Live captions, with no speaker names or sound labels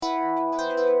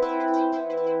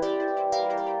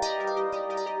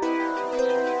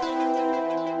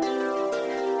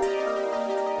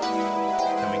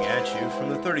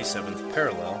37th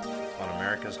parallel on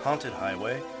America's haunted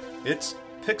highway, it's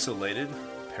Pixelated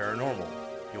Paranormal,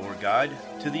 your guide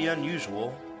to the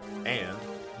unusual and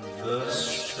the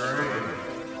strange.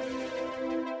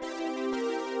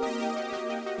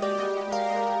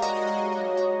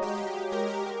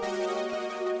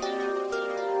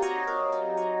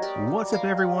 What's up,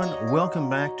 everyone? Welcome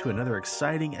back to another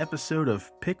exciting episode of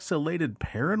Pixelated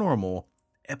Paranormal,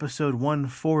 episode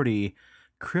 140,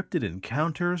 Cryptid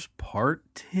Encounters, Part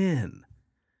 10.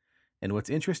 And what's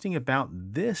interesting about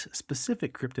this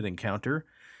specific cryptid encounter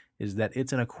is that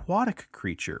it's an aquatic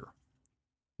creature.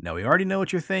 Now, we already know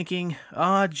what you're thinking.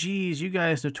 Geez, you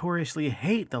guys notoriously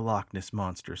hate the Loch Ness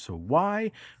Monster, so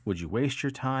why would you waste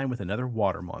your time with another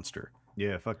water monster?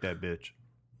 Yeah, fuck that bitch.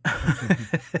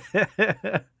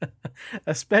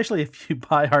 Especially if you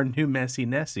buy our new Messy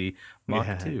Nessie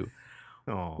Mach 2.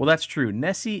 Oh. Well, that's true.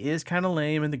 Nessie is kind of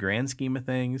lame in the grand scheme of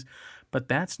things, but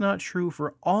that's not true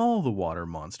for all the water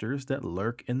monsters that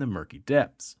lurk in the murky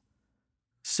depths.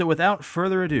 So without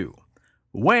further ado,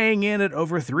 weighing in at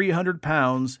over 300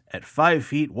 pounds, at 5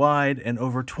 feet wide and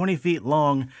over 20 feet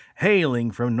long,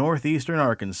 hailing from northeastern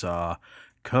Arkansas,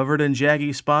 covered in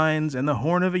jaggy spines and the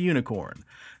horn of a unicorn,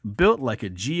 built like a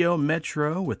Geo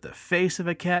Metro with the face of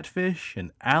a catfish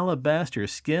and alabaster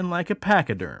skin like a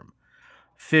pachyderm.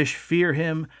 Fish fear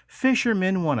him,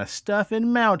 fishermen want to stuff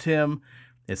and mount him.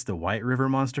 It's the White River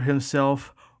Monster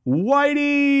himself,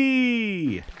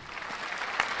 Whitey!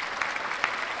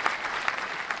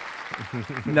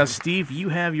 Now, Steve, you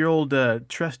have your old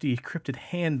trusty cryptid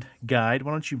hand guide.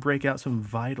 Why don't you break out some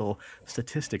vital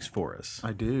statistics for us?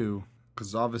 I do.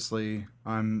 Because obviously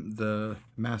I'm the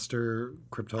master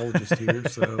cryptologist here,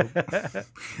 so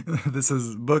this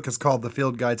book is called The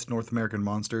Field Guide to North American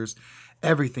Monsters.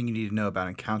 Everything you need to know about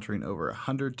encountering over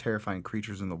 100 terrifying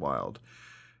creatures in the wild.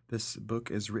 This book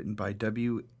is written by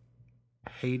W.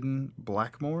 Hayden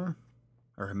Blackmore,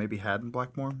 or maybe Haddon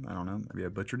Blackmore. I don't know. Maybe I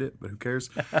butchered it, but who cares?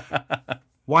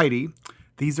 Whitey,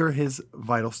 these are his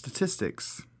vital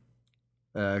statistics.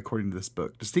 According to this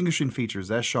book. Distinguishing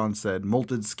features, as Sean said,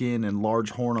 molted skin and large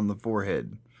horn on the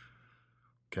forehead.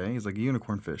 Okay, he's like a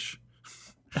unicorn fish.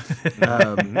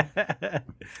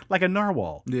 Like a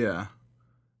narwhal. Yeah.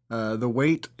 The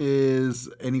weight is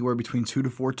anywhere between 2 to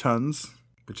 4 tons,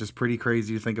 which is pretty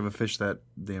crazy to think of a fish that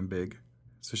damn big,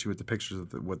 especially with the pictures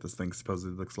of what this thing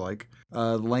supposedly looks like.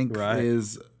 Length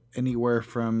is anywhere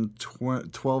from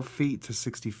 12 feet to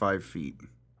 65 feet.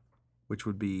 Which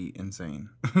would be insane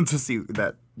to see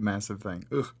that massive thing.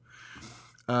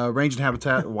 Ugh. Range and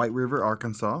habitat, White River,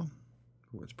 Arkansas.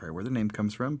 That's probably where the name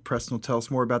comes from. Preston will tell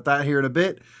us more about that here in a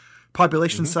bit.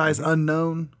 Population size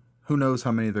unknown. Who knows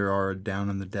how many there are down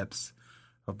in the depths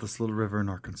of this little river in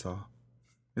Arkansas.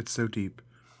 It's so deep.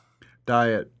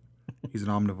 Diet, he's an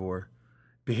omnivore.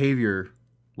 Behavior,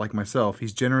 like myself,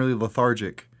 he's generally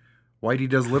lethargic. Whitey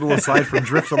does little aside from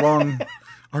drift along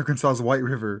Arkansas's White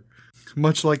River.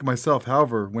 Much like myself,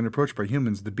 however, when approached by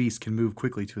humans, the beast can move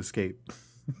quickly to escape.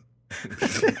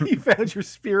 You found your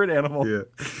spirit animal.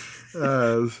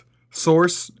 Yeah.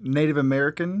 Source, Native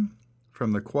American,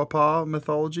 from the Quapaw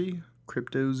mythology,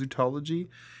 cryptozoology.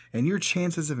 And your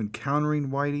chances of encountering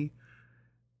Whitey,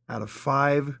 out of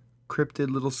 5 cryptid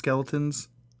little skeletons,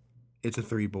 it's a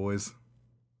 3, boys.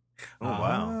 Oh,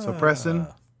 wow. So, Preston,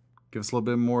 give us a little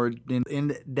bit more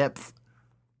in-depth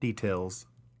details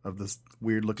of this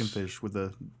weird-looking fish with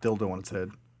a dildo on its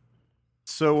head.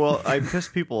 So, well, I piss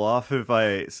people off if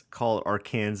I call it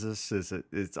Arkansas.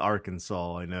 It's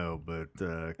Arkansas, I know, but...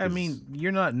 I mean,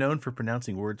 you're not known for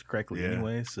pronouncing words correctly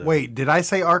anyway, so... Wait, did I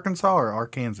say Arkansas or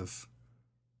Arkansas?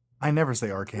 I never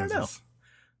say Arkansas. I don't know.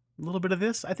 A little bit of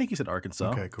this? I think you said Arkansas.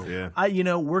 Okay, cool. Yeah.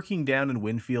 Working down in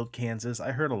Winfield, Kansas,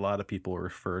 I heard a lot of people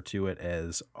refer to it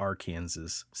as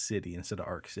Arkansas City instead of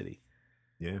Ark City.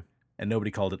 Yeah. And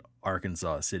nobody called it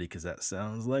Arkansas City because that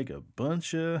sounds like a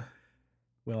bunch of...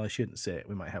 Well, I shouldn't say it.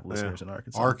 We might have listeners in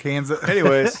Arkansas. Arkansas.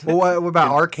 Anyways. Well, what about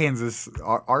Arkansas?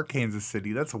 Arkansas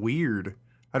City? That's weird.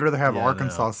 I'd rather have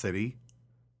Arkansas City.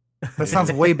 That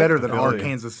sounds way better than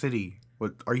Arkansas City.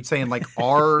 What are you saying? Like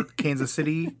our Kansas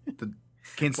City, the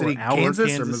Kansas City,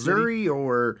 Kansas, or Missouri,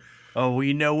 or? Oh, well,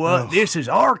 you know what? This is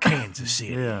Arkansas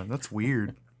City. Yeah, that's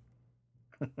weird.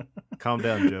 Calm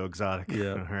down, Joe Exotic.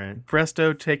 Yeah. All right.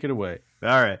 Presto, take it away.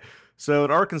 All right. So in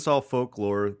Arkansas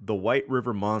folklore, the White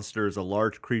River Monster is a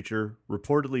large creature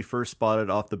reportedly first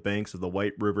spotted off the banks of the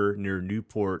White River near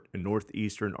Newport in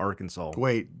northeastern Arkansas.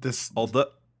 Wait, this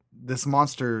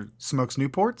monster smokes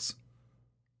Newports?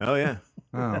 Oh, yeah.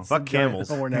 Oh. Fuck camels.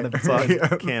 Horn out of his Fuck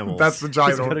head. camels. That's the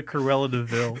giant He's got a Corella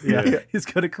DeVille. Yeah. He's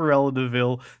got a Corella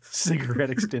DeVille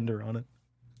cigarette extender on it.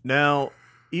 Now,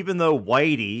 even though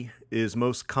Whitey is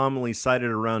most commonly cited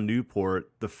around Newport,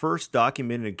 the first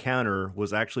documented encounter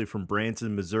was actually from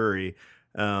Branson, Missouri,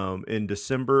 in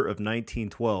December of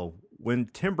 1912, when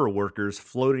timber workers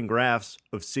floating rafts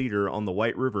of cedar on the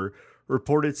White River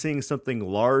reported seeing something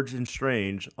large and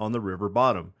strange on the river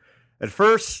bottom. At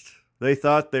first, they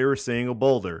thought they were seeing a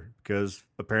boulder, because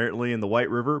apparently in the White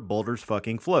River, boulders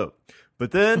fucking float.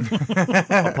 But then,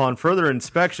 upon further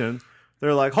inspection,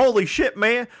 they're like, holy shit,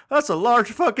 man, that's a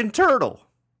large fucking turtle.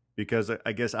 Because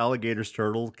I guess alligator's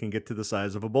turtle can get to the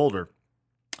size of a boulder.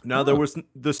 Now, there was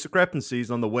discrepancies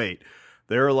on the weight.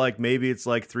 They're like, maybe it's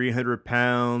like 300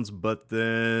 pounds, but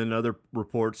then other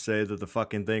reports say that the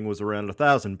fucking thing was around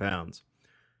 1,000 pounds.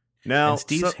 Now, and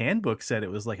Steve's handbook said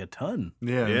it was like a ton.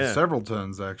 Yeah, several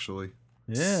tons, actually.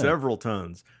 Yeah. Several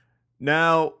tons.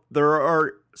 Now, there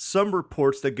are some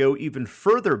reports that go even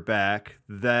further back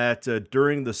that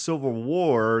during the Civil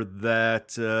War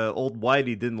that old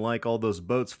Whitey didn't like all those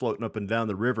boats floating up and down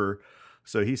the river.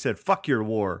 So he said, fuck your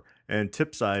war, and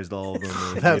tip-sized all of them.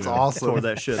 And, That's awesome. Tore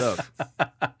that shit up.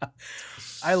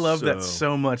 I love that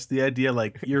so much. The idea,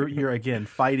 like, you're again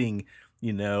fighting,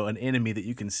 an enemy that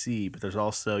you can see, but there's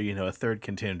also, a third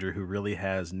contender who really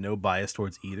has no bias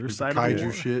towards either side of the Kaiju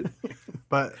war. shit.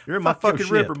 But you're in my fucking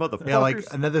river, motherfuckers. Yeah, like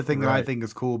another thing that I think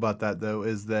is cool about that though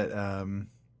is that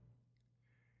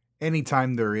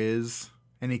anytime there is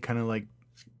any kind of like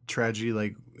tragedy,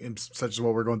 like such as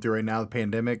what we're going through right now, the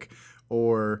pandemic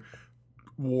or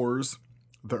wars,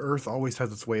 the Earth always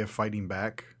has its way of fighting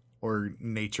back, or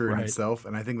nature in itself,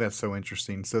 and I think that's so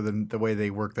interesting. So the way they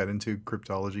work that into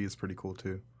cryptology is pretty cool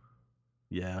too.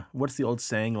 Yeah. What's the old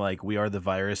saying? Like, we are the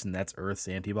virus, and that's Earth's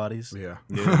antibodies. Yeah.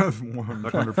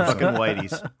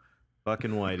 100%.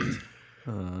 Fucking Whiteys.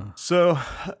 So,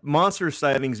 monster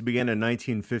sightings began in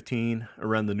 1915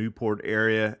 around the Newport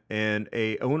area, and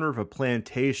a owner of a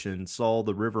plantation saw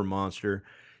the river monster.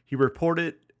 He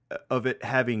reported of it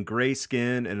having gray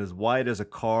skin and as wide as a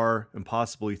car and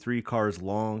possibly 3 cars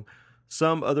long.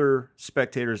 Some other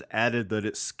spectators added that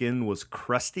its skin was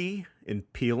crusty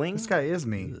and peeling. This guy is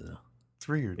me. It's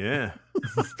weird. Yeah.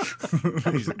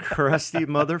 He's a crusty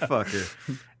motherfucker.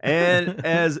 And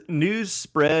as news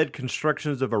spread,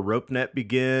 constructions of a rope net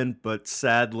began, but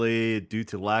sadly, due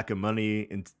to lack of money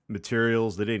and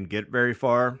materials, they didn't get very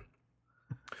far.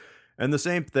 And the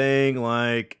same thing,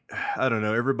 like, I don't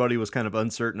know, everybody was kind of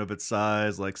uncertain of its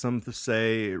size. Like, some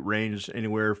say it ranged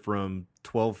anywhere from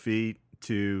 12 feet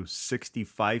to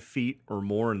 65 feet or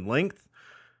more in length.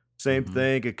 Same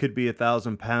thing, it could be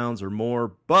 1,000 pounds or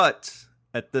more, but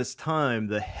at this time,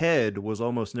 the head was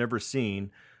almost never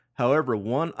seen. However,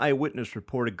 one eyewitness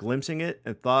reported glimpsing it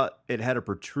and thought it had a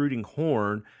protruding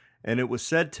horn, and it was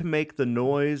said to make the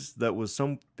noise that was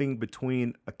something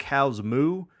between a cow's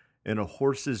moo and a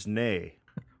horse's neigh.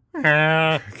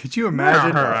 Could you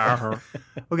imagine?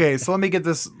 Okay, so let me get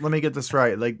this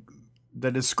right. Like,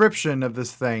 the description of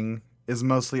this thing is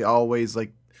mostly always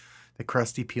like the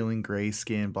crusty, peeling gray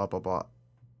skin, blah blah blah.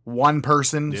 One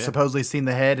person supposedly seen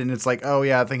the head, and it's like, oh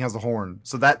yeah, that thing has a horn.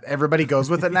 So that everybody goes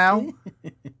with it now.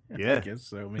 Yeah, I guess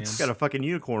so, man. It's got a fucking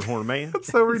unicorn horn, man. That's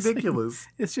so ridiculous.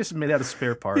 It's just made out of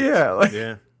spare parts. Yeah, like,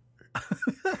 Yeah.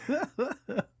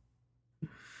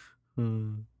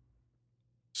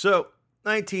 So,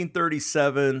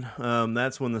 1937,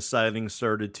 that's when the sightings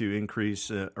started to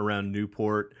increase around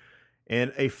Newport.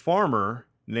 And a farmer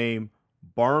named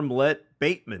Barmlet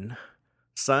Bateman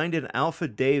signed an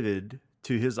affidavit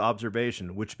to his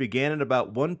observation, which began at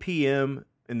about 1 p.m.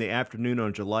 in the afternoon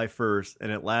on July 1st,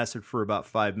 and it lasted for about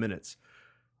 5 minutes.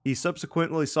 He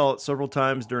subsequently saw it several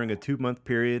times during a 2-month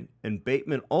period, and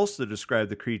Bateman also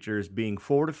described the creature as being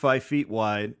 4 to 5 feet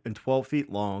wide and 12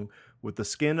 feet long, with the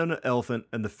skin of an elephant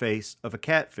and the face of a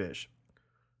catfish.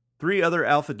 3 other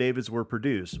affidavits were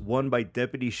produced, one by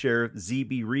Deputy Sheriff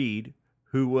Z.B. Reed,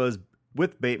 who was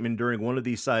with Bateman during one of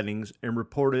these sightings and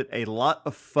reported a lot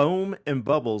of foam and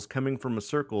bubbles coming from a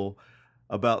circle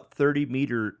about 30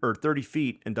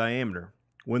 feet in diameter.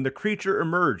 When the creature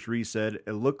emerged, Reed said,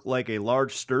 it looked like a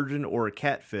large sturgeon or a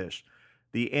catfish.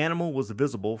 The animal was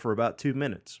visible for about 2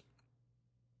 minutes.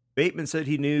 Bateman said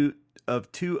he knew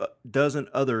of 24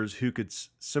 others who could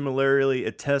similarly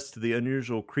attest to the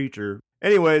unusual creature.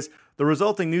 Anyways, the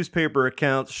resulting newspaper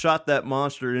accounts shot that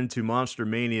monster into monster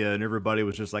mania, and everybody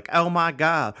was just like, oh my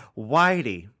God,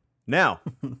 Whitey. Now,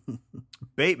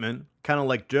 Bateman, kind of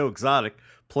like Joe Exotic,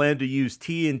 planned to use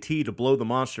TNT to blow the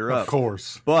monster up. Of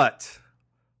course. But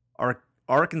our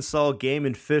Arkansas Game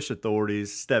and Fish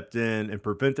authorities stepped in and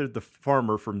prevented the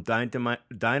farmer from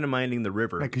dynamiting the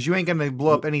river. Because you ain't going to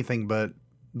blow up anything but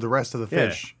the rest of the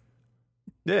fish.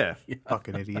 Yeah.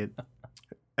 Fucking idiot.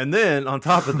 And then, on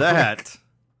top of that,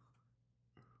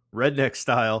 redneck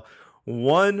style,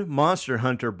 one monster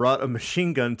hunter brought a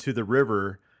machine gun to the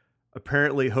river,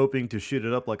 apparently hoping to shoot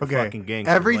it up like a fucking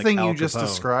gangster. Everything like you Al just Capone.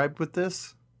 described with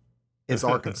this is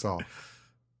Arkansas.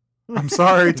 I'm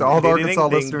sorry to all the Arkansas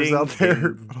listeners out there.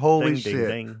 But holy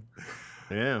shit.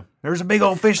 Yeah. There's a big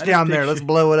old fish down there. Let's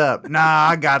blow it up. Nah,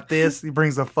 I got this. He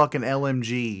brings a fucking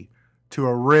LMG to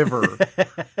a river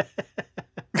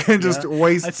and just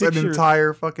wastes an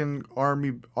entire fucking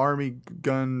army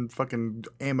gun fucking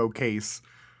ammo case.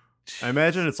 I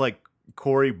imagine it's like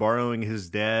Corey borrowing his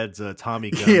dad's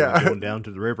Tommy gun and going down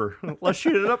to the river. Let's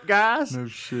shoot it up, guys. No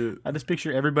shit. I just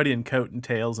picture everybody in coat and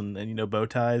tails and bow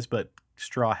ties, but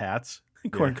straw hats,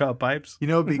 corncob pipes. You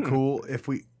know, it'd be cool if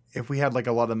we had like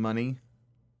a lot of money.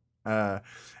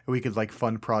 We could like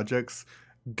fund projects,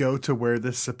 go to where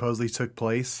this supposedly took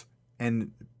place,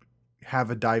 and have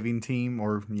a diving team.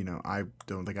 Or I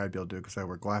don't think I'd be able to do it because I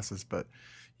wear glasses, but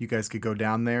you guys could go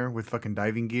down there with fucking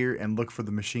diving gear and look for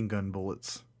the machine gun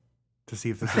bullets to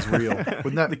see if this is real.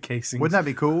 Wouldn't that the casings? Wouldn't that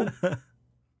be cool?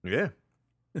 Yeah.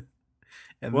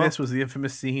 And this was the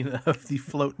infamous scene of the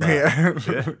float dive.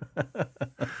 Yeah.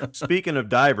 Speaking of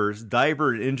divers,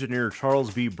 diver and engineer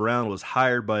Charles B. Brown was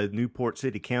hired by Newport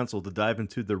City Council to dive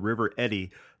into the river eddy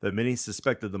that many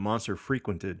suspected the monster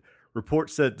frequented.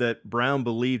 Reports said that Brown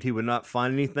believed he would not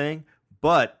find anything,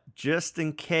 but just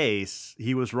in case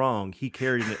he was wrong, he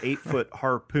carried an 8-foot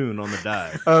harpoon on the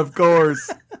dive. Of course.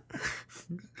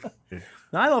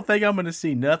 I don't think I'm going to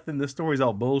see nothing. This story's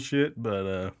all bullshit,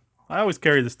 but I always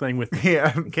carry this thing with me.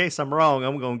 Yeah. In case I'm wrong,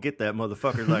 I'm going to get that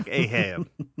motherfucker like Ahab.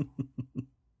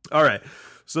 All right.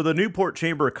 So the Newport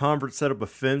Chamber of Commerce set up a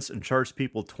fence and charged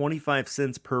people 25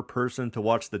 cents per person to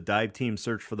watch the dive team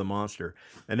search for the monster.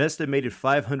 An estimated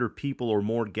 500 people or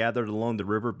more gathered along the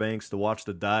riverbanks to watch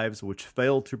the dives, which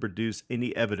failed to produce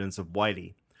any evidence of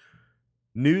Whitey.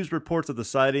 News reports of the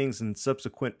sightings and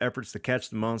subsequent efforts to catch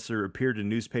the monster appeared in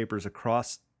newspapers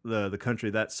across the country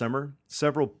that summer.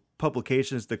 Several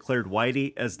publications declared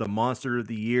Whitey as the monster of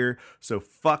the year, so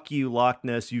fuck you, Loch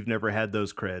Ness, you've never had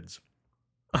those creds.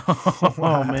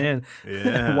 Oh, man.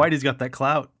 Yeah. Whitey's got that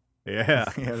clout. Yeah.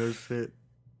 Yeah, no shit.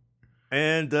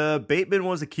 And Bateman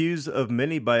was accused of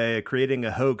many by creating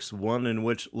a hoax, one in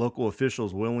which local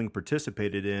officials willingly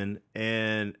participated in,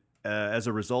 and as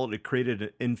a result, it created an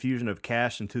infusion of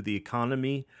cash into the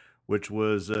economy, which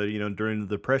was, during the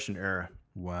Depression era.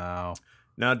 Wow.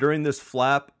 Now, during this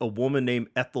flap, a woman named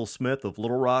Ethel Smith of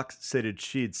Little Rock stated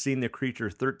she had seen the creature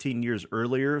 13 years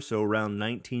earlier, so around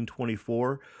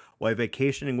 1924, while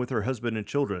vacationing with her husband and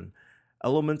children.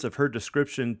 Elements of her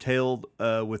description tailed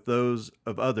with those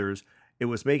of others. It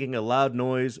was making a loud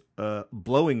noise,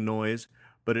 blowing noise,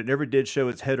 but it never did show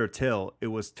its head or tail. It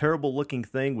was a terrible-looking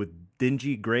thing with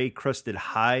dingy gray crusted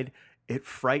hide. It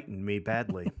frightened me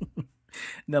badly.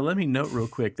 Now, let me note real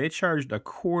quick. They charged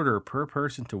 $0.25 per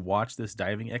person to watch this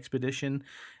diving expedition.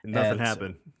 Nothing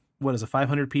happened. What is it,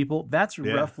 500 people? That's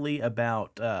roughly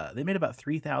about, they made about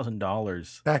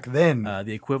 $3,000. Back then.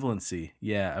 The equivalency,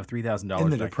 of $3,000. In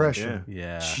the Depression.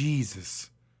 Yeah.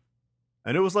 Jesus.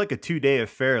 And it was like a 2-day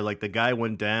affair. Like the guy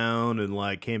went down and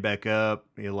like came back up.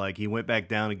 He went back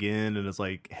down again, and his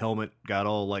like helmet got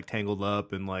all like tangled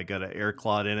up and like got an air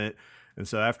clot in it. And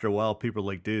so after a while, people are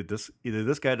like, dude, either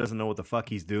this guy doesn't know what the fuck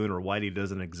he's doing, or Whitey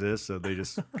doesn't exist. So they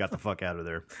just got the fuck out of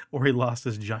there. Or he lost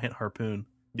his giant harpoon.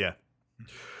 Yeah.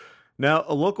 Now,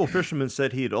 a local fisherman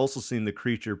said he had also seen the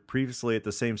creature previously at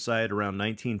the same site around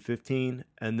 1915,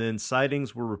 and then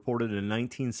sightings were reported in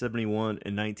 1971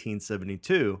 and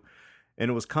 1972. And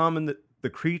it was common that the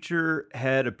creature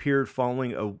had appeared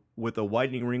following with a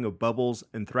widening ring of bubbles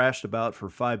and thrashed about for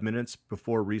 5 minutes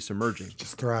before resubmerging.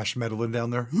 Just thrash meddling down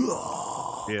there.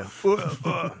 Yeah.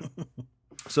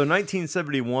 So in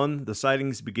 1971, the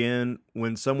sightings began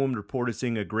when someone reported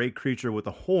seeing a gray creature with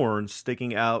a horn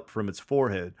sticking out from its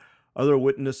forehead. Other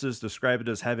witnesses described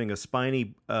it as having a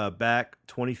spiny back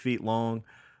 20 feet long.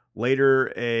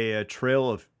 Later, a trail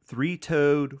of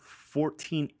 3-toed,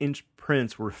 14-inch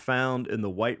prints were found in the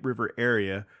White River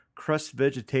area. Crushed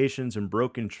vegetations and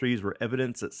broken trees were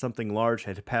evidence that something large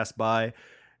had passed by,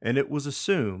 and it was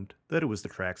assumed that it was the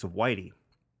tracks of Whitey.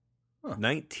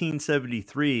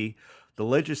 1973, the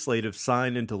legislature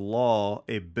signed into law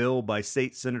a bill by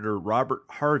State Senator Robert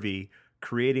Harvey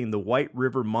creating the White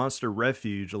River Monster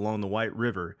Refuge along the White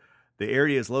River. The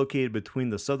area is located between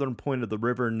the southern point of the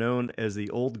river known as the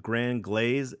Old Grand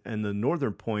Glaze and the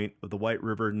northern point of the White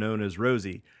River known as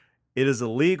Rosie. It is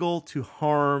illegal to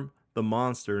harm the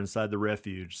monster inside the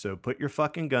refuge, so put your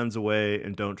fucking guns away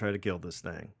and don't try to kill this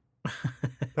thing.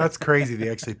 That's crazy they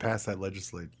actually passed that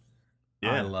legislation.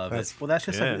 Yeah, I love that's- it. Well, that's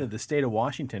just yeah. like the state of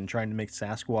Washington trying to make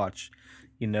Sasquatch,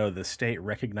 the state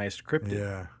recognized cryptid.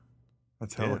 Yeah,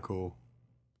 that's hella Yeah. cool.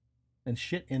 And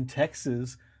shit, in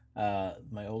Texas,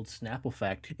 my old Snapple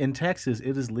fact, in Texas,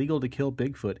 it is legal to kill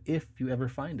Bigfoot if you ever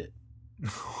find it.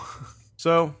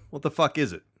 So, what the fuck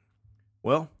is it?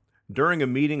 Well, during a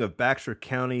meeting of Baxter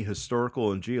County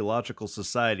Historical and Geological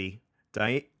Society,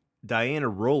 Diana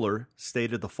Roller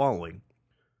stated the following.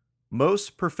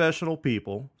 Most professional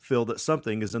people feel that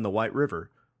something is in the White River.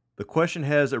 The question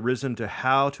has arisen to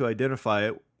how to identify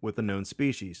it with a known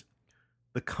species.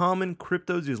 The common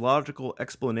cryptozoological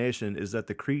explanation is that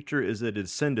the creature is a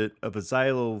descendant of a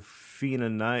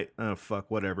xylophenonite. Oh, fuck,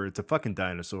 whatever. It's a fucking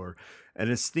dinosaur. An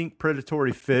extinct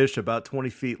predatory fish about 20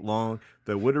 feet long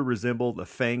that would have resembled a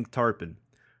fanged tarpon.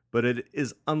 But it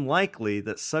is unlikely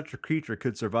that such a creature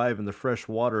could survive in the fresh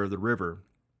water of the river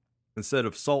instead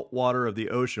of salt water of the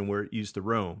ocean where it used to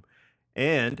roam.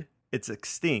 And it's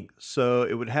extinct, so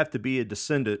it would have to be a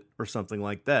descendant or something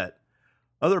like that.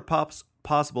 Other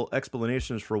possible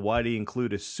explanations for Whitey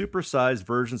include supersized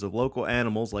versions of local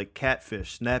animals like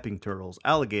catfish, snapping turtles,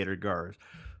 alligator gars.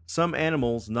 Some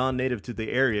animals non-native to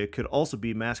the area could also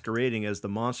be masquerading as the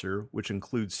monster, which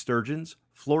includes sturgeons,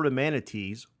 Florida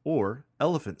manatees, or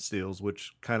elephant seals,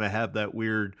 which kind of have that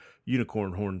weird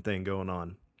unicorn horn thing going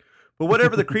on. But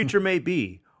whatever the creature may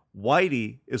be,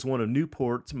 Whitey is one of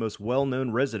Newport's most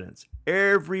well-known residents.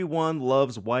 Everyone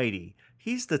loves Whitey.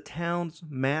 He's the town's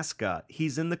mascot.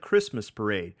 He's in the Christmas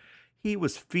parade. He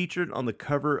was featured on the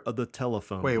cover of the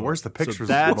telephone Wait, book. where's the pictures So of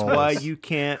that's all why this? you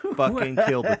can't fucking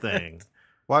kill the thing.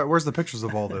 Where's the pictures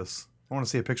of all this? I want to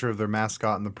see a picture of their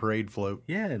mascot in the parade float.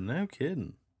 Yeah, no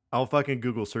kidding. I'll fucking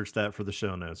Google search that for the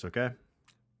show notes, okay?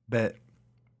 Bet.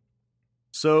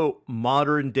 So,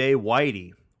 modern day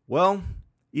Whitey. Well,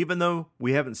 even though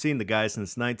we haven't seen the guy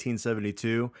since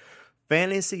 1972,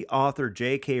 fantasy author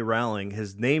J.K. Rowling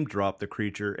has name-dropped the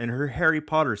creature in her Harry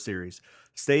Potter series,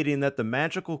 stating that the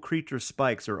magical creature's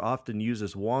spikes are often used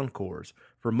as wand cores.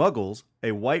 For Muggles,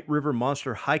 a White River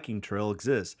monster hiking trail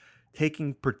exists,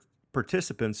 taking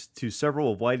participants to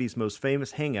several of Whitey's most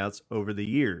famous hangouts over the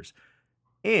years.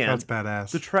 And That's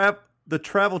badass. the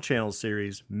Travel Channel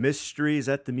series Mysteries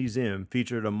at the Museum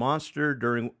featured the monster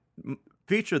during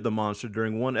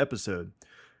one episode.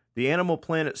 The Animal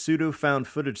Planet pseudo-found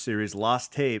footage series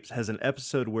Lost Tapes has an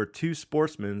episode where two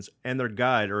sportsmen and their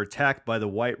guide are attacked by the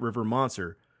White River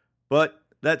monster, but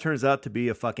that turns out to be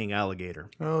a fucking alligator.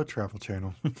 Oh, Travel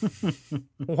Channel.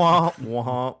 Wah,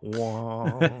 wah,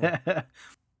 wah.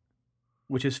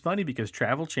 Which is funny because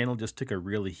Travel Channel just took a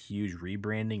really huge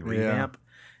rebranding revamp,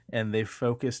 and they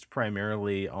focused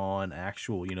primarily on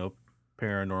actual,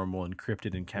 paranormal and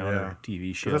cryptid encounter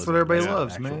TV shows. That's what everybody and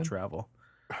loves, actual man. Travel.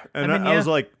 And I mean,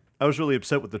 I was really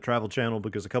upset with the Travel Channel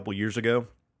because a couple years ago,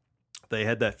 they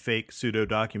had that fake pseudo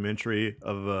documentary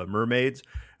of mermaids,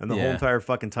 and the whole Yeah. entire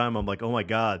fucking time I'm like, oh my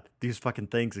god, these fucking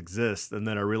things exist. And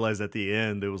then I realized at the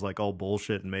end it was like all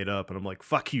bullshit and made up, and I'm like,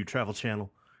 fuck you, Travel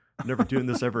Channel, I'm never doing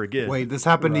this ever again. Wait, this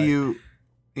happened to Right. you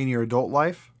in your adult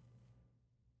life?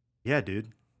 Yeah,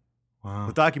 dude, Wow.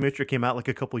 the documentary came out like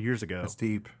a couple years ago, That's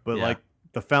deep. but Yeah. like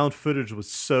the found footage was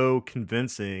so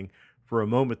convincing. For a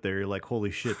moment there, you're like,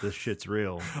 holy shit, this shit's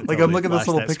real. Like, Until I'm they looking at this flashed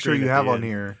little that picture screen you at have the on end.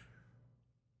 here.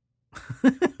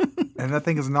 And that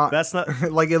thing is not. That's not.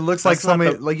 like, it looks like that's not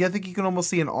somebody. the- Like, I think you can almost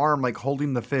see an arm, like,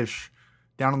 holding the fish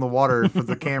down in the water for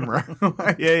the camera.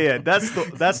 Like- Yeah, that's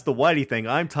the Whitey thing.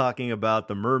 I'm talking about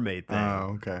the mermaid thing.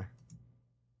 Oh, okay.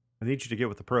 I need you to get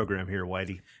with the program here,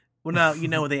 Whitey. Well,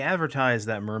 now, they advertised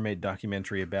that mermaid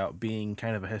documentary about being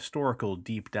kind of a historical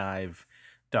deep dive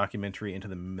documentary into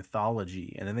the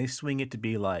mythology, and then they swing it to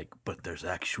be like, but there's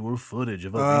actual footage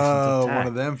of a recent Oh, attack. one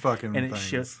of them fucking And it things.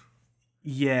 showed-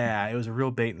 Yeah, it was a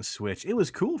real bait and switch. It was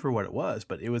cool for what it was,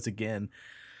 but it was, again,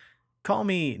 call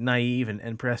me naive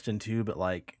and Preston too, but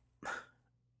like,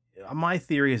 my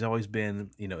theory has always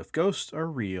been, if ghosts are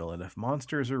real and if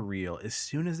monsters are real, as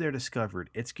soon as they're discovered,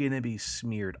 it's going to be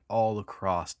smeared all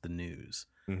across the news.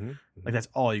 Mm-hmm. Like, that's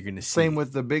all you're going to see. Same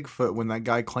with the Bigfoot when that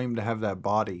guy claimed to have that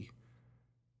body.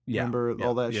 Yeah. Remember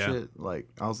all that Yeah. shit? Like,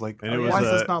 I was like, And it why was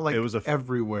is this a- not like it was a-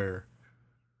 everywhere?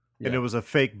 And Yeah. it was a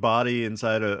fake body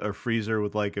inside a freezer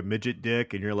with like a midget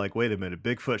dick, and you're like, wait a minute,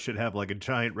 Bigfoot should have like a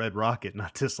giant red rocket,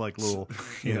 not this like little,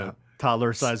 Yeah.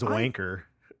 toddler-sized I- wanker.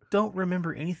 Don't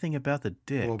remember anything about the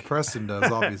dick. Well, Preston does,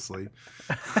 obviously.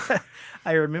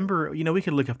 I remember, we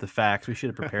could look up the facts. We should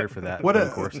have prepared for that. What but a-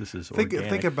 of course, this is think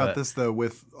organic, about but- this though,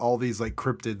 with all these like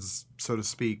cryptids, so to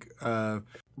speak.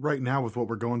 Right now, with what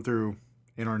we're going through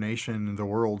in our nation and the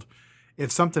world,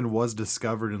 if something was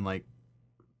discovered and like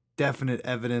definite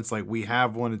evidence, like we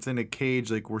have one, it's in a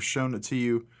cage, like we're showing it to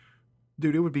you,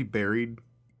 Dude, it would be buried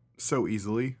so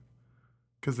easily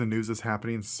because the news is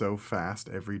happening so fast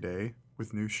every day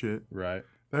with new shit. Right.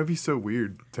 That'd be so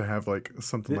weird to have like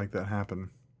something like that happen.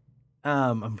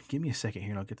 Give me a second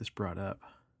here and I'll get this brought up.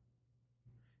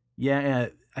 Yeah,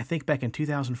 I think back in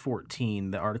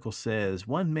 2014, the article says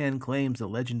one man claims the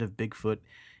legend of Bigfoot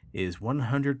is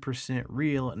 100%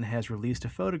 real and has released a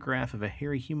photograph of a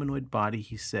hairy humanoid body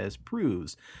he says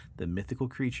proves the mythical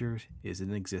creature is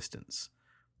in existence.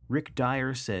 Rick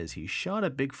Dyer says he shot a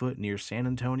Bigfoot near San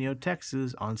Antonio,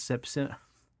 Texas on September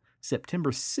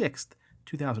 6th,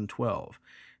 2012.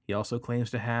 He also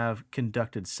claims to have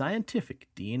conducted scientific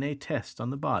DNA tests on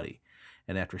the body,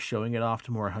 and after showing it off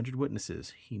to more 100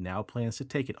 witnesses, he now plans to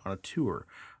take it on a tour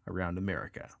around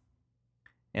America.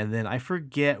 And then I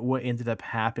forget what ended up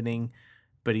happening,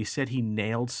 but he said he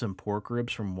nailed some pork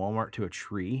ribs from Walmart to a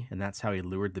tree, and that's how he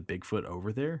lured the Bigfoot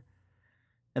over there.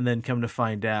 And then come to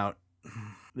find out,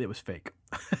 it was fake.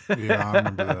 Yeah, I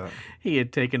remember that. He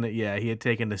had taken it. Yeah, he had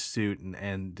taken the suit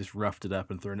and just roughed it up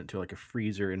and thrown it to like a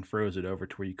freezer and froze it over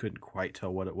to where you couldn't quite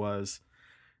tell what it was,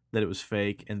 that it was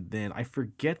fake. And then I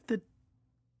forget the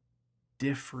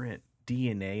different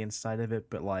DNA inside of it,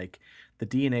 but like the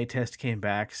DNA test came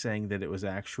back saying that it was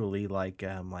actually like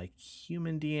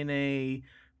human DNA,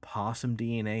 possum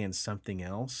DNA, and something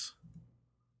else.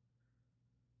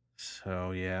 So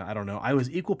yeah, I don't know. I was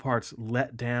equal parts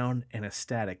let down and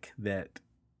ecstatic that,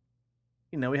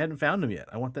 we hadn't found him yet.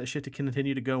 I want that shit to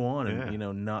continue to go on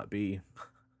and, not be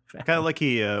found. Kind of like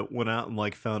he went out and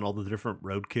like found all the different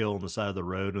roadkill on the side of the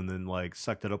road and then like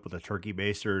sucked it up with a turkey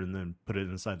baster and then put it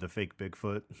inside the fake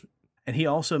Bigfoot. And he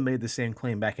also made the same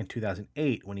claim back in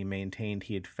 2008 when he maintained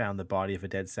he had found the body of a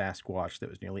dead Sasquatch that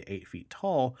was nearly 8 feet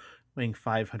tall, weighing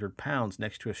 500 pounds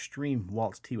next to a stream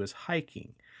whilst he was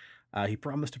hiking. He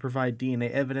promised to provide DNA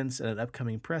evidence at an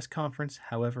upcoming press conference.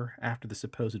 However, after the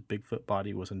supposed Bigfoot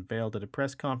body was unveiled at a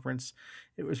press conference,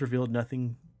 it was revealed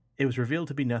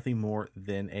to be nothing more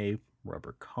than a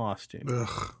rubber costume.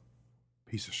 Ugh.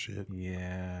 Piece of shit.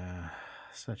 Yeah.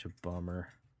 Such a bummer.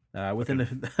 Within the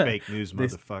fake news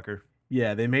motherfucker.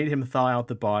 Yeah, they made him thaw out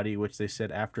the body, which they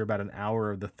said after about an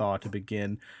hour of the thaw to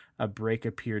begin, a break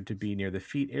appeared to be near the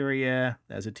feet area.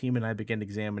 As a team and I began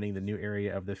examining the new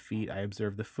area of the feet, I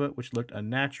observed the foot, which looked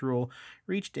unnatural,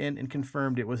 reached in and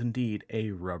confirmed it was indeed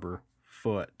a rubber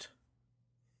foot.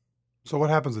 So what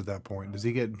happens at that point? Does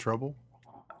he get in trouble?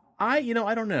 I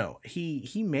don't know.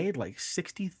 He made like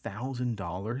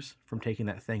 $60,000 from taking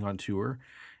that thing on tour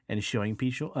and showing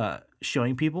people.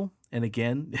 And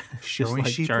again, just like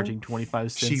sheeple? charging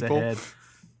 25 cents Sheeple? a head.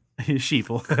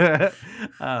 Sheeple.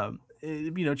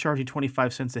 Charging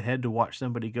 25 cents a head to watch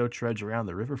somebody go trudge around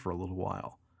the river for a little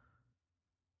while.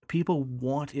 People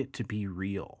want it to be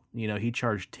real. He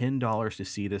charged $10 to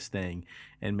see this thing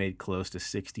and made close to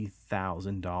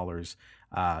 $60,000.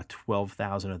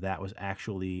 12,000 of that was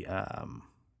actually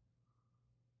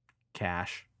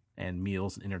cash and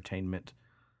meals and entertainment.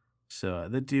 So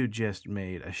the dude just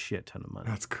made a shit ton of money.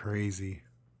 That's crazy.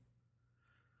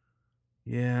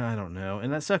 Yeah, I don't know.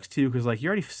 And that sucks too, because like you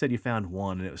already said you found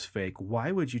one and it was fake.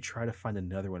 Why would you try to find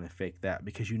another one and fake that?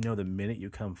 Because the minute you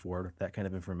come forward with that kind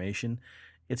of information,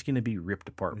 it's going to be ripped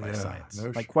apart by science.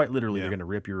 Quite literally, they're going to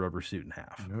rip your rubber suit in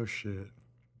half. No shit.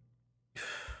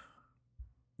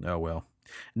 Oh, well.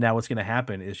 Now what's going to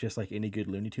happen is just like any good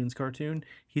Looney Tunes cartoon,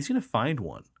 he's going to find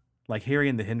one. Like Harry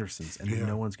and the Hendersons, and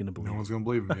no one's going to believe him. No one's going to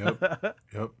believe him, yep.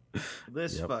 Yep.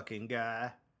 This fucking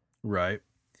guy. Right.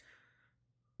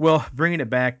 Well, bringing it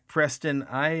back, Preston,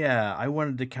 I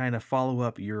wanted to kind of follow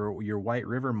up your White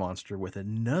River monster with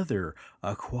another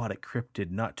aquatic cryptid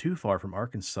not too far from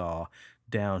Arkansas,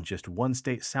 down just one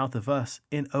state south of us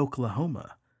in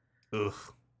Oklahoma.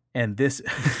 Ugh. And this,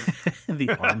 the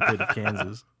armpit of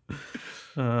Kansas.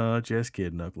 Just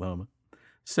kidding, Oklahoma.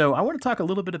 So I want to talk a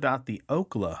little bit about the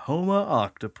Oklahoma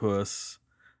octopus,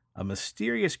 a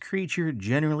mysterious creature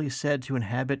generally said to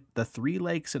inhabit the 3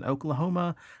 lakes in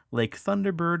Oklahoma: Lake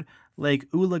Thunderbird, Lake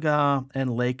Oolaga,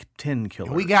 and Lake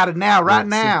Tenkiller. We got it now, right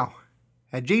now,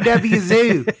 at GW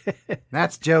Zoo.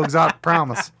 That's Joe Exotic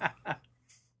Promise.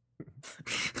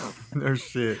 No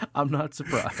shit. I'm not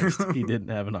surprised he didn't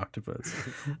have an octopus.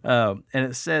 And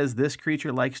it says this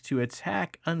creature likes to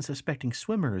attack unsuspecting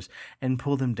swimmers and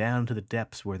pull them down to the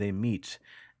depths where they meet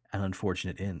an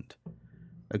unfortunate end.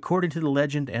 According to the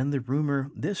legend and the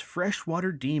rumor, this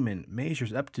freshwater demon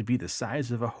measures up to be the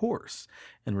size of a horse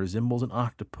and resembles an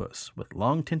octopus with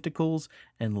long tentacles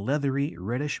and leathery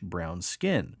reddish-brown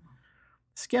skin.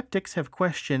 Skeptics have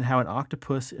questioned how an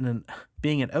octopus,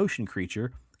 being an ocean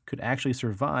creature, could actually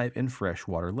survive in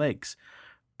freshwater lakes.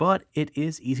 but it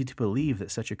is easy to believe that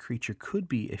such a creature could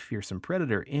be a fearsome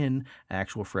predator in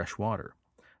actual fresh water.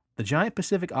 The giant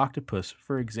Pacific octopus,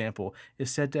 for example,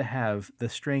 is said to have the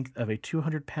strength of a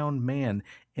 200-pound man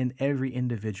in every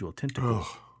individual tentacle.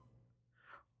 Ugh.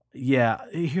 Yeah,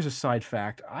 here's a side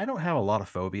fact. I don't have a lot of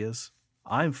phobias.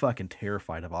 I'm fucking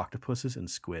terrified of octopuses and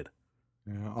squid.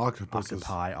 Yeah, octopus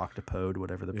Octopi, octopode,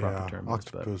 whatever the proper term is.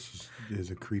 But octopus is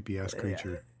a creepy ass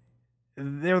creature.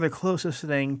 they're the closest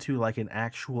thing to like an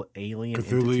actual alien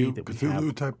entity that we Cthulhu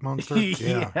have. type monster.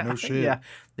 Yeah, no shit. Yeah,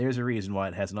 there's a reason why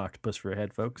it has an octopus for a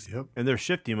head, folks. Yep. And they're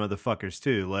shifty motherfuckers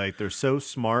too. Like they're so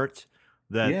smart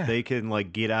that Yeah. they can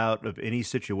like get out of any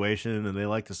situation, and they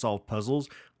like to solve puzzles.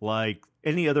 Like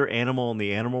any other animal in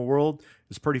the animal world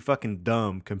is pretty fucking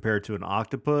dumb compared to an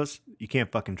octopus. You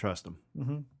can't fucking trust them.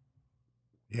 Mm-hmm.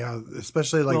 Yeah,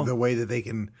 especially like Well- the way that they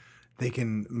can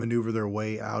maneuver their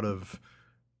way out of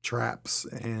traps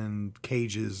and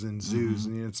cages and zoos,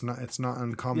 and it's not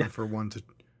uncommon Yeah. for one to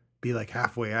be like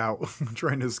halfway out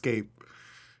trying to escape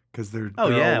because they're Oh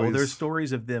they're yeah, well always- there's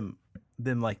stories of them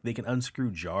like they can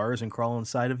unscrew jars and crawl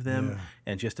inside of them Yeah.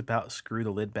 and just about screw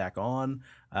the lid back on.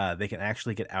 They can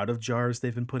actually get out of jars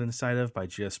they've been put inside of by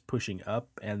just pushing up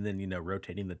and then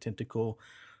rotating the tentacle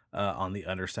on the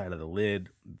underside of the lid.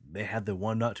 They had the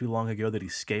one not too long ago that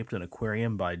escaped an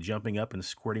aquarium by jumping up and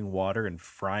squirting water and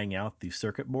frying out the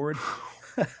circuit board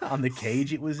on the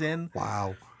cage it was in.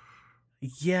 Wow.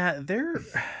 Yeah, they're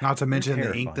Not to mention the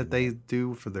terrifying, ink that they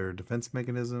do for their defense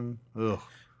mechanism. Ugh.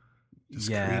 Just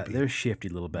yeah, creepy. they're shifty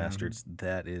little bastards.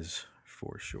 That is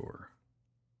for sure.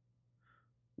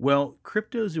 Well,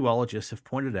 cryptozoologists have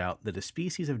pointed out that a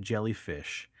species of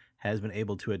jellyfish has been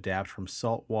able to adapt from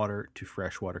saltwater to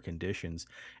freshwater conditions,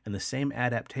 and the same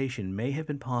adaptation may have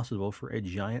been possible for a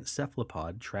giant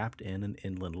cephalopod trapped in an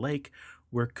inland lake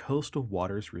where coastal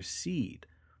waters recede.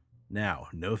 Now,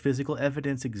 no physical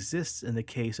evidence exists in the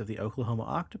case of the Oklahoma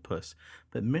octopus,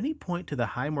 but many point to the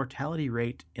high mortality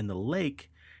rate in the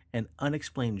lake and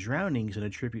unexplained drownings and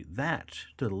attribute that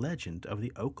to the legend of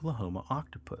the Oklahoma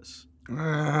octopus.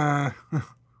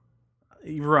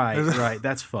 Right.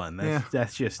 That's fun.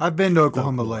 That's just I've been to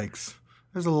Oklahoma cool. lakes.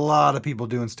 There's a lot of people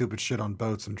doing stupid shit on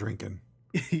boats and drinking.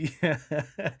 yeah.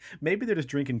 Maybe they're just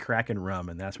drinking crack and rum,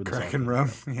 and that's where this all Cracking came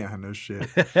rum. Yeah, no shit.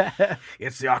 from.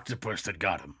 It's the octopus that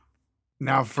got him.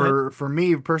 Now, for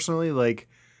me personally, like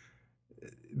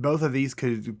both of these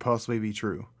could possibly be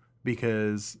true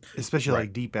because, especially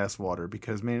like deep ass water,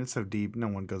 because man, it's so deep, no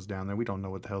one goes down there. We don't know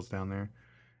what the hell's down there,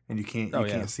 and you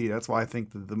can't see. That's why I think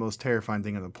the most terrifying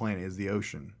thing on the planet is the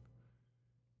ocean,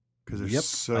 because there's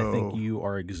so I think you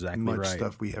are exactly much right.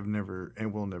 stuff we have never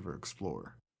and will never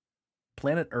explore.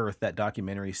 Planet Earth, that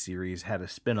documentary series, had a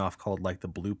spinoff called like The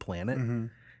Blue Planet. Mm-hmm.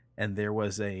 And there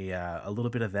was a little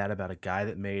bit of that about a guy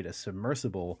that made a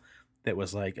submersible that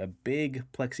was like a big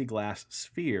plexiglass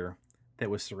sphere that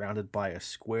was surrounded by a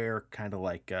square kind of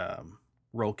like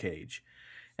roll cage.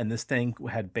 And this thing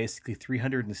had basically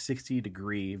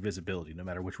 360-degree visibility. No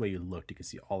matter which way you looked, you could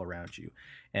see all around you.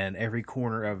 And every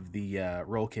corner of the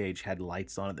roll cage had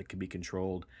lights on it that could be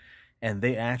controlled. And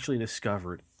they actually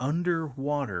discovered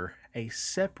underwater a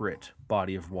separate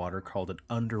body of water called an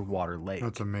underwater lake.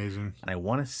 That's amazing. And I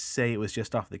want to say it was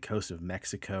just off the coast of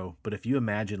Mexico. But if you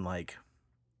imagine like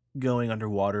going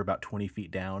underwater about 20 feet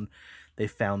down, they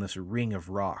found this ring of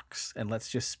rocks. And let's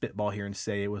just spitball here and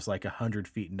say it was like 100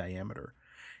 feet in diameter.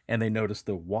 And they noticed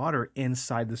the water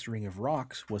inside this ring of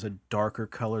rocks was a darker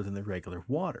color than the regular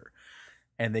water.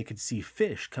 And they could see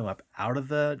fish come up out of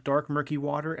the dark, murky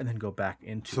water and then go back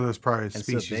into So there's probably a And so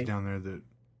species down there that.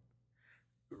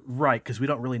 Right, because we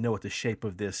don't really know what the shape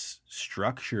of this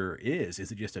structure is.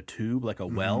 Is it just a tube, like a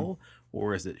well,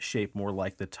 or is it shaped more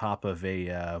like the top of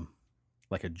a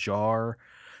like a jar?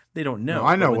 They don't know. No,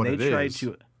 I know But when what they it tried is.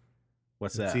 To,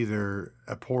 what's It's that? either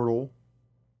a portal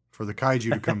for the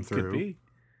kaiju to come Could through, be.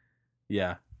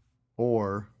 Yeah,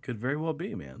 or could very well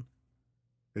be, man.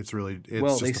 it's really. It's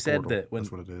Well, just they a said portal. that when-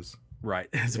 That's what it is. Right,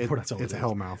 it's a portal, that's all it It's a is.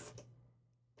 hellmouth.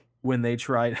 When they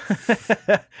tried,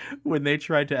 when they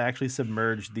tried to actually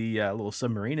submerge the little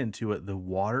submarine into it, the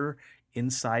water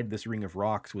inside this ring of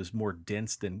rocks was more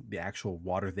dense than the actual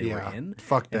water they were in.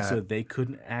 Fuck And that. so they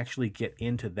couldn't actually get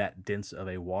into that dense of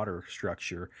a water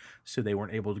structure, so they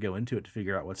weren't able to go into it to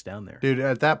figure out what's down there. Dude,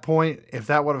 at that point, if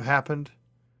that would have happened,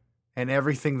 and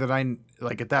everything that I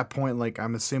like at that point, like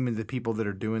I'm assuming the people that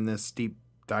are doing this deep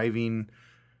diving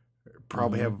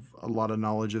probably Mhm. have a lot of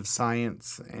knowledge of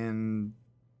science and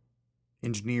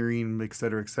engineering, et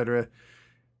cetera, et cetera.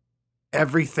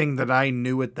 Everything that I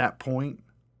knew at that point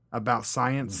about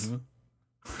science,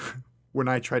 Mhm. when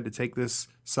I tried to take this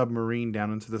submarine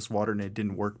down into this water and it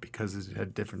didn't work because it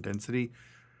had different density,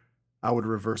 I would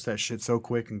reverse that shit so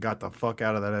quick and got the fuck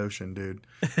out of that ocean, dude.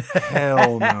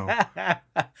 Hell no.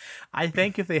 I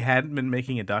think if they hadn't been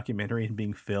making a documentary and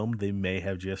being filmed, they may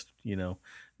have just,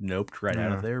 noped right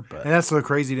out of there. But And that's so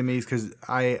crazy to me is because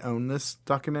I own this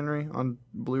documentary on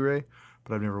Blu-ray,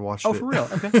 but I've never watched it. Oh, for real?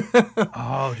 Okay.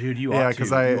 Oh, dude, you ought to.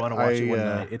 Because You want to watch it one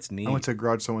night. It's neat. I went to a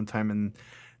garage sale one time and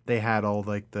they had all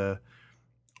like the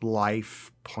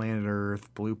Life, Planet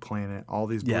Earth, Blue Planet, all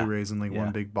these Blu-rays in like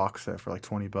one big box set for like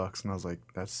 $20, and I was like,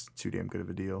 that's too damn good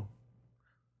of a deal.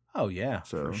 Oh yeah,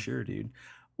 for sure, dude.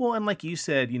 Well, and like you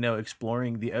said,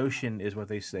 exploring the ocean is what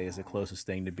they say is the closest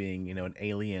thing to being, an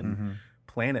alien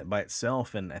planet by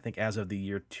itself. And I think as of the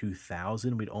year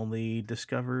 2000, we'd only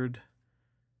discovered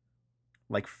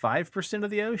like 5% of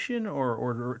the ocean,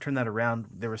 or turn that around,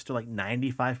 there was still like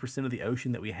 95% of the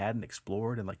ocean that we hadn't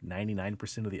explored, and like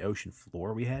 99% of the ocean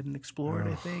floor we hadn't explored,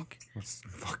 I think. That's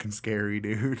fucking scary,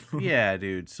 dude. Yeah,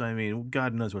 dude. So, I mean,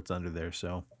 God knows what's under there.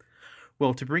 So,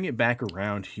 well, to bring it back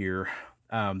around here,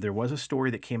 there was a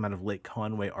story that came out of Lake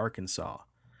Conway, Arkansas.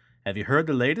 Have you heard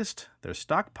the latest? They're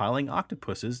stockpiling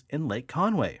octopuses in Lake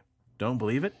Conway. Don't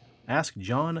believe it? Ask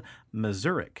John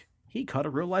Mazurek. He caught a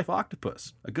real-life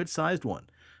octopus, a good-sized one,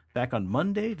 back on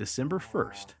Monday, December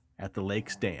 1st, at the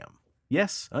lake's dam.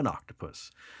 Yes, an octopus.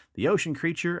 The ocean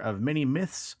creature of many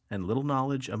myths and little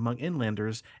knowledge among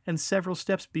inlanders, and several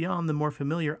steps beyond the more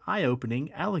familiar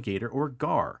eye-opening alligator or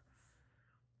gar.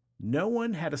 No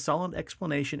one had a solid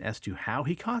explanation as to how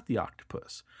he caught the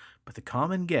octopus, but the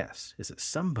common guess is that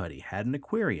somebody had an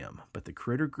aquarium, but the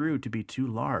critter grew to be too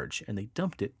large, and they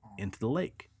dumped it into the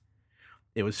lake.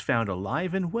 It was found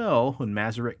alive and well when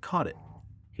Mazurek caught it.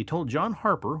 He told John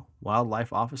Harper,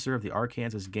 wildlife officer of the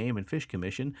Arkansas Game and Fish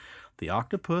Commission, the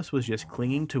octopus was just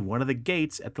clinging to one of the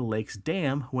gates at the lake's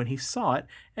dam when he saw it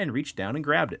and reached down and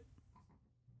grabbed it.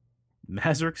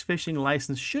 Mazurek's fishing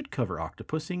license should cover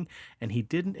octopusing, and he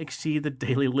didn't exceed the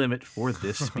daily limit for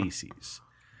this species.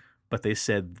 But they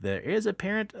said there is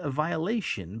apparent a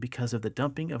violation because of the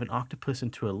dumping of an octopus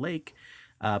into a lake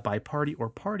by party or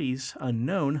parties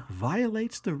unknown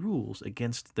violates the rules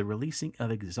against the releasing of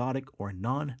exotic or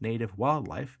non-native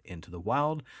wildlife into the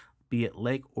wild, be it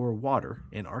lake or water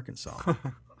in Arkansas.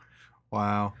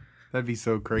 Wow. That'd be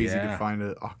so crazy to find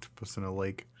an octopus in a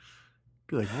lake.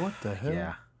 Be like, what the hell?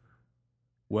 Yeah.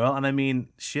 Well, and I mean,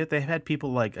 shit, they've had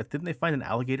people like, didn't they find an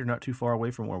alligator not too far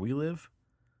away from where we live?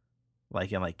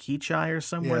 Like in like Keachai or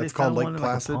somewhere? Yeah, they it's called found Lake one in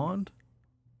Placid. like a pond?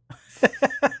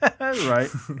 Right.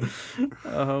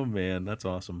 Oh, man, that's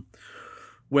awesome.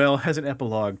 Well, as an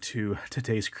epilogue to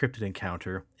today's cryptid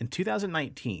encounter, in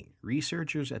 2019,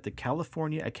 researchers at the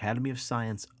California Academy of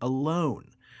Science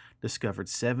alone discovered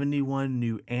 71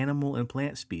 new animal and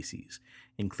plant species,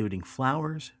 including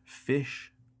flowers,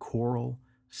 fish, coral,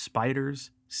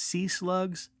 spiders, sea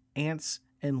slugs, ants,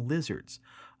 and lizards,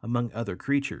 among other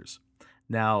creatures.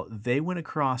 Now, they went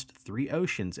across 3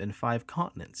 oceans and 5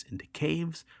 continents into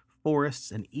caves, forests,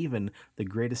 and even the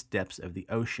greatest depths of the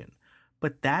ocean.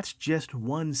 But that's just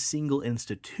one single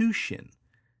institution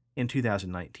in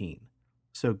 2019.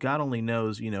 So God only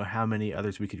knows, how many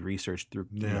others we could research through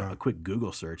a quick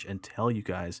Google search and tell you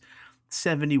guys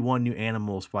 71 new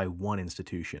animals by one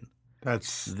institution.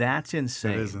 That's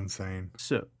insane. That is insane.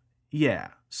 So, yeah.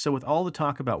 So with all the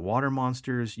talk about water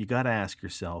monsters, you got to ask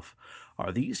yourself,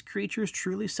 are these creatures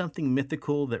truly something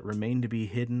mythical that remain to be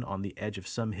hidden on the edge of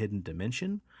some hidden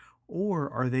dimension? Or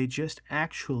are they just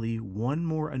actually one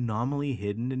more anomaly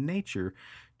hidden in nature,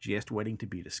 just waiting to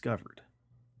be discovered?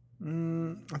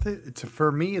 I think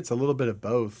for me, it's a little bit of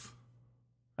both.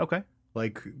 Okay.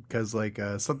 Because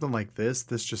something like this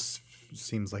just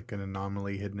seems like an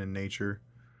anomaly hidden in nature.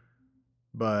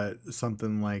 But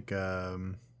something like, I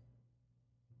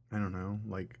don't know,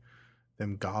 like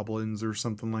them goblins or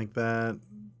something like that,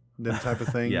 them type of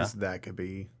things, that could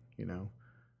be,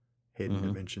 hidden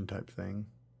dimension type thing.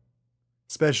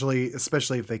 Especially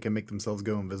if they can make themselves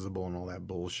go invisible and all that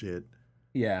bullshit.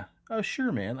 Yeah. Oh, sure,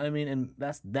 man. I mean, and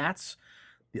that's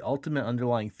the ultimate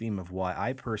underlying theme of why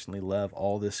I personally love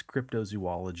all this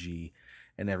cryptozoology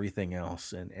and everything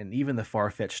else, and even the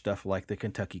far-fetched stuff like the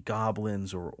Kentucky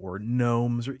goblins or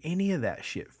gnomes or any of that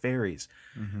shit, fairies.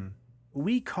 Mm-hmm.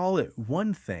 We call it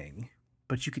one thing,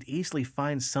 but you could easily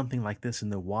find something like this in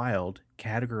the wild,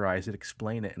 categorize it,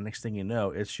 explain it, and next thing you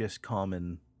know, it's just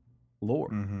common lore.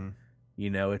 Mm-hmm.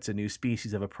 It's a new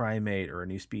species of a primate or a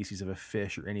new species of a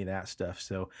fish or any of that stuff.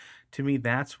 So to me,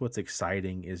 that's what's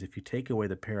exciting is if you take away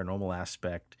the paranormal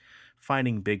aspect,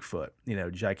 finding Bigfoot,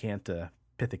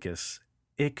 Gigantopithecus,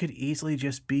 it could easily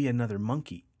just be another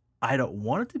monkey. I don't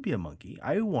want it to be a monkey.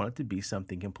 I want it to be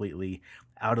something completely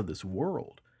out of this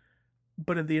world.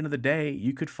 But at the end of the day,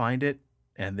 you could find it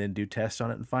and then do tests on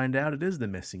it and find out it is the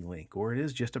missing link, or it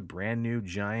is just a brand new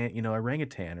giant,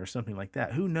 orangutan or something like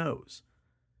that. Who knows?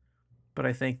 But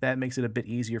I think that makes it a bit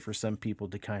easier for some people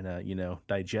to kind of,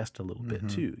 digest a little bit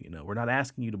too. We're not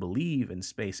asking you to believe in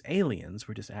space aliens.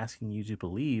 We're just asking you to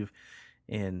believe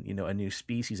in, a new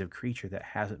species of creature that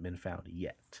hasn't been found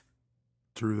yet.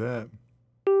 True that.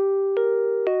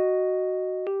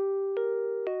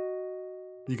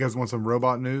 You guys want some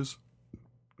robot news?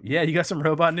 Yeah, you got some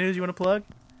robot news you want to plug?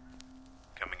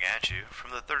 Coming at you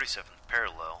from the 37th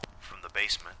parallel, from the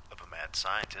basement of a mad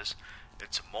scientist,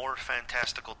 it's more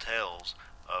fantastical tales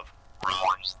of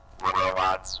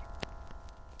robots.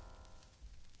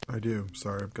 I do.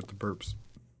 Sorry, I've got the burps.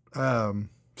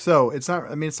 So it's not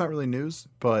really news,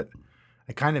 but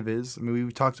it kind of is. I mean,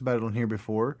 we talked about it on here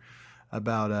before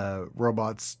about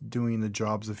robots doing the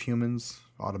jobs of humans,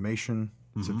 automation.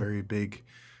 It's a very big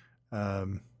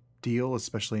deal,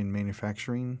 especially in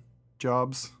manufacturing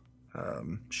jobs.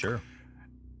 Sure.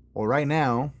 Well, right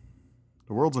now,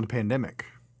 the world's in a pandemic.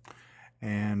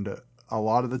 And a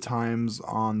lot of the times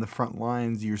on the front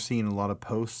lines, you're seeing a lot of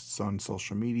posts on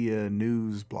social media,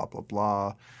 news, blah, blah,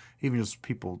 blah, even just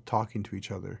people talking to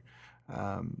each other.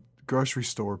 Grocery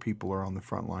store people are on the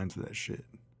front lines of that shit.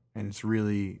 And it's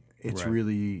really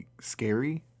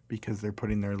scary because they're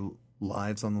putting their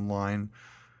lives on the line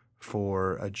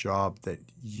for a job that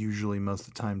usually most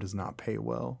of the time does not pay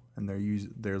well. And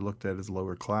they're looked at as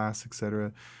lower class,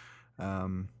 etc.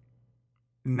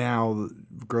 Now,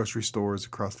 grocery stores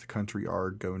across the country are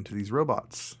going to these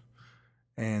robots.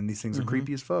 And these things are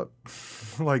creepy as fuck.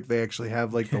 Like, they actually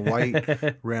have, like, the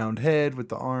white round head with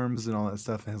the arms and all that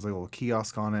stuff. It has, like, a little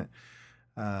kiosk on it.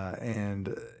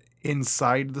 And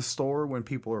inside the store, when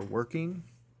people are working,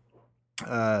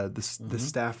 the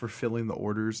staff are filling the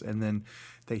orders. And then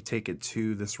they take it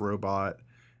to this robot.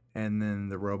 And then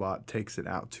the robot takes it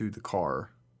out to the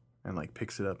car and, like,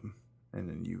 picks it up. And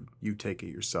then you take it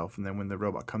yourself. And then when the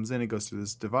robot comes in, it goes through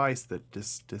this device that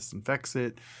disinfects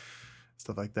it,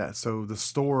 stuff like that. So the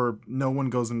store, no one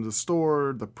goes into the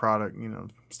store, the product,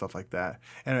 stuff like that.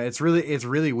 And it's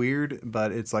really weird,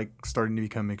 but it's like starting to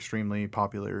become extremely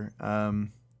popular.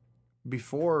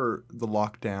 Before the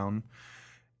lockdown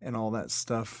and all that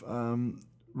stuff,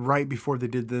 right before they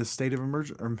did the state of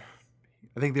emergency,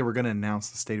 I think they were going to announce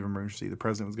the state of emergency. The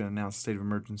president was going to announce the state of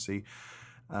emergency.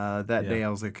 That day I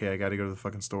was like, okay, I got to go to the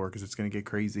fucking store because it's going to get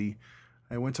crazy.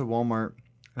 I went to Walmart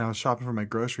and I was shopping for my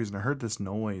groceries and I heard this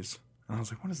noise. And I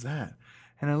was like, what is that?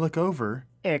 And I look over.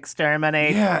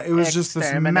 Exterminate. Yeah, it was just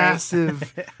this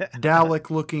massive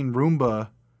Dalek-looking Roomba.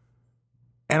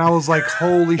 And I was like,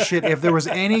 holy shit, if there was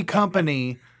any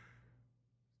company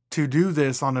to do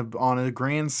this on a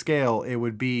grand scale, it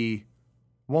would be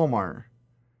Walmart.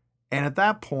 And at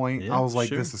that point, I was like,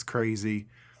 this is crazy.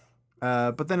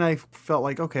 But then I felt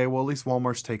like, okay, well, at least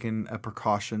Walmart's taken a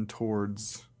precaution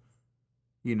towards,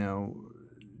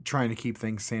 trying to keep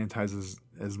things sanitized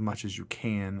as much as you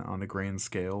can on a grand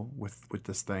scale with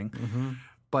this thing. Mm-hmm.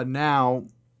 But now,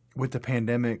 with the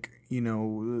pandemic,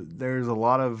 there's a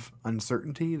lot of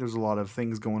uncertainty. There's a lot of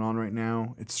things going on right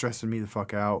now. It's stressing me the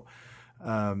fuck out.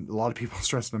 A lot of people are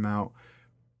stressing them out.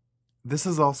 This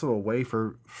is also a way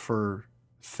for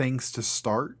things to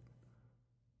start.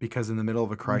 Because in the middle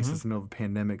of a crisis, in the middle of a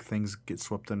pandemic, things get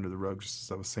swept under the rug, just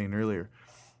as I was saying earlier.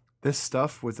 This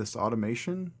stuff with this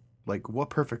automation, like, what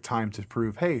perfect time to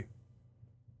prove, hey,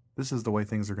 this is the way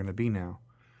things are going to be now.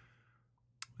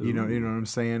 You know what I'm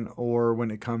saying? Or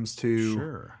when it comes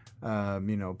to,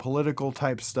 political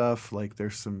type stuff, like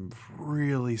there's some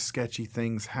really sketchy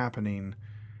things happening,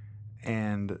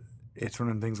 and it's one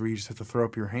of the things where you just have to throw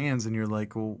up your hands and you're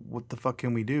like, well, what the fuck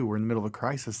can we do? We're in the middle of a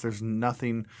crisis. There's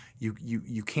nothing.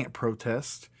 You can't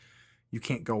protest. You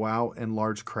can't go out in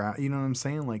large crowd. You know what I'm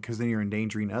saying? Like, because then you're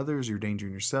endangering others. You're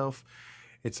endangering yourself.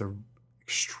 It's a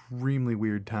extremely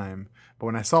weird time. But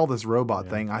when I saw this robot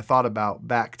thing, I thought about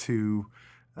back to,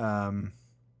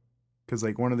 because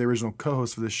like one of the original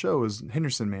co-hosts of this show is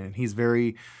Henderson Man.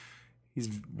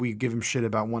 We give him shit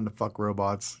about wanting to fuck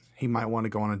robots. He might want to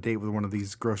go on a date with one of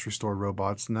these grocery store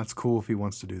robots, and that's cool if he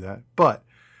wants to do that. But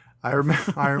I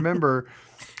remember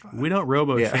we don't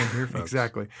shame here, folks.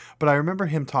 Exactly. But I remember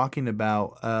him talking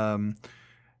about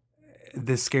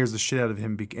this scares the shit out of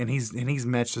him, and he's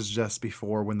mentioned just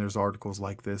before when there's articles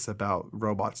like this about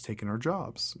robots taking our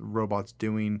jobs, robots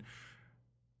doing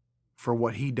for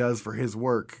what he does for his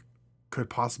work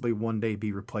could possibly one day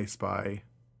be replaced by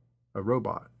a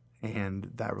robot,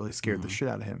 and that really scared the shit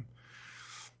out of him.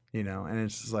 And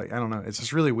it's just like, I don't know. It's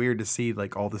just really weird to see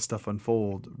like all this stuff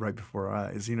unfold right before our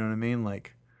eyes. You know what I mean?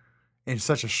 Like, in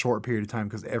such a short period of time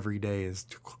because every day is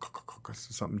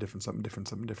something different, something different,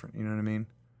 something different. You know what I mean?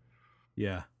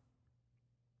 Yeah.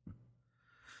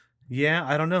 Yeah,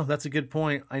 I don't know. That's a good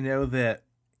point. I know that,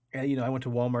 I went to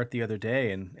Walmart the other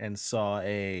day and saw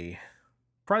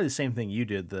probably the same thing you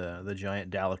did, the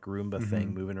giant Dalek Roomba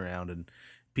thing moving around, and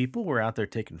people were out there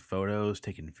taking photos,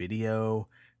 taking video,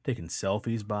 taking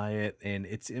selfies by it, and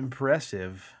it's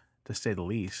impressive to say the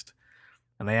least.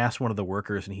 And I asked one of the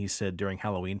workers, and he said during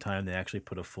Halloween time they actually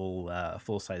put a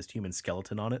full-sized human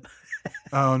skeleton on it,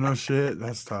 Oh no shit,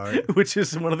 that's tight. which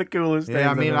is one of the coolest things. Yeah,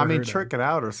 I I've mean, ever heard of. trick it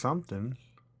out or something.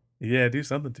 Yeah, do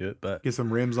something to it, but Get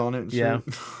some rims on it and Yeah.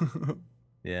 shit.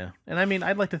 yeah. And I mean,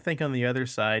 I'd like to think on the other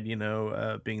side, being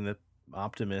the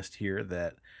optimist here,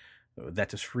 that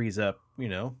just frees up,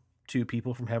 two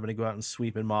people from having to go out and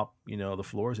sweep and mop, the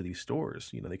floors of these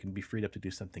stores. They can be freed up to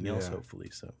do something else, Yeah. hopefully.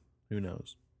 So who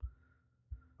knows?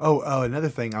 Oh, another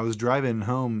thing. I was driving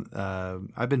home.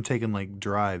 I've been taking like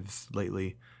drives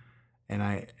lately, and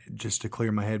I just to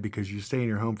clear my head because you stay in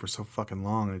your home for so fucking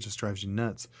long and it just drives you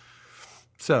nuts.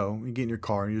 So you get in your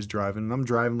car and you're just driving, and I'm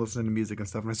driving, listening to music and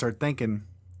stuff, and I start thinking,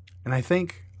 and I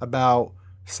think about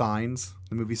Signs,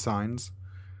 the movie Signs.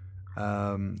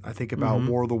 I think about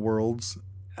War of the Worlds,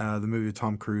 the movie with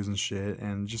Tom Cruise and shit,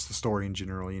 and just the story in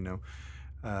general.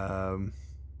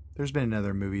 There's been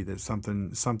another movie that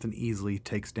something easily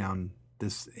takes down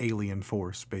this alien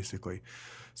force, basically.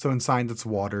 So in Signs, it's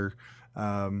water.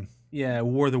 Yeah,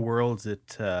 War of the Worlds.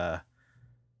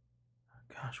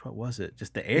 What was it?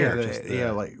 Just the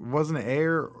air. Like wasn't it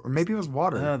air, or maybe it was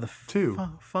water? too.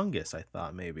 Fungus, I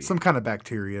thought maybe. Some kind of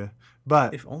bacteria.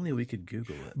 But if only we could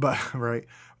Google it. But right.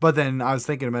 But then I was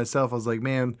thinking to myself, I was like,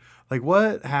 man, like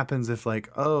what happens if like,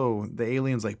 oh, the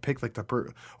aliens like picked like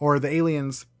or the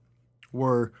aliens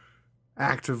were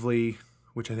actively,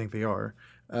 which I think they are,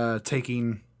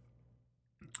 taking,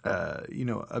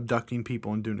 abducting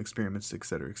people and doing experiments, et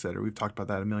cetera, et cetera. We've talked about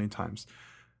that a million times.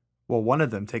 Well, one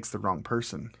of them takes the wrong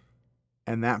person,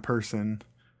 and that person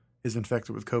is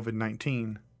infected with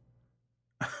COVID-19.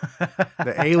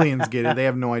 The aliens get it. They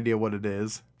have no idea what it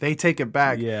is. They take it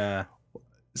back. Yeah.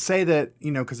 Say that,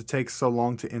 because it takes so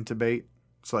long to intubate.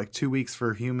 So like 2 weeks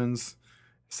for humans.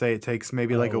 Say it takes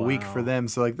maybe like a week for them.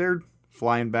 So like they're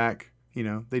flying back,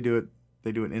 they do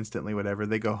it instantly, whatever.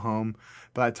 They go home.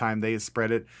 By the time they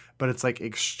spread it, but it's like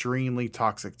extremely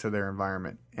toxic to their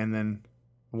environment. And then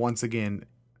once again,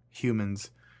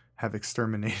 humans have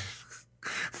exterminated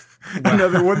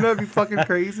another. Wouldn't that be fucking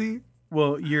crazy?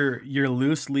 Well, you're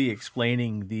loosely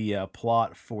explaining the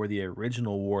plot for the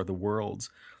original War of the Worlds,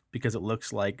 because it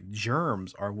looks like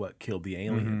germs are what killed the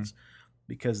aliens,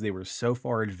 because they were so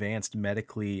far advanced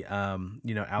medically, out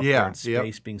there in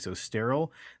space, being so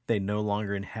sterile, they no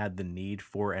longer had the need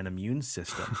for an immune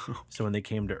system. So when they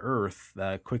came to Earth,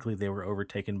 quickly they were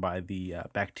overtaken by the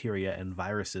bacteria and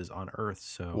viruses on Earth.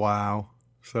 So wow.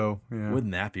 So, yeah.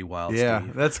 Wouldn't that be wild, Yeah,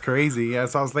 Steve? that's crazy. Yeah,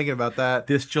 so I was thinking about that.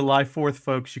 This July 4th,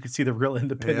 folks, you can see the real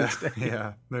Independence Day.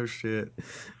 Yeah, no shit.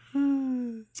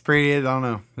 It's pretty, I don't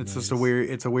know. It's just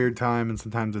it's a weird time, and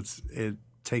sometimes it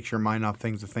takes your mind off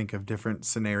things to think of different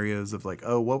scenarios of like,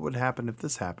 oh, what would happen if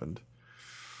this happened?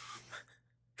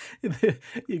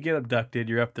 You get abducted,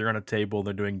 you're up there on a table, and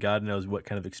they're doing God knows what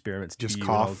kind of experiments to Just you,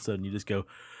 cough. and all of a sudden you just go,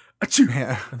 achoo!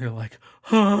 Yeah. And they're like,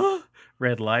 huh?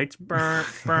 Red lights, burn,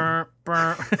 burn,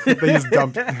 burn. They just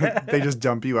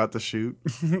dump you out the chute.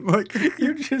 Like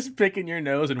you're just picking your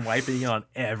nose and wiping on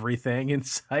everything in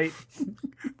sight.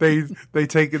 they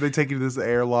take you to this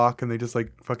airlock and they just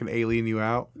like fucking alien you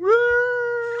out.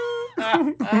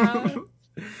 I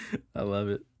love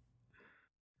it.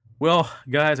 Well,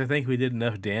 guys, I think we did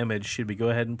enough damage. Should we go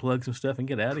ahead and plug some stuff and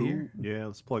get out of here? Yeah,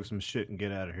 let's plug some shit and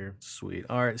get out of here. Sweet.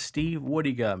 All right, Steve, what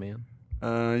do you got, man? You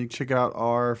can check out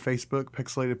our Facebook,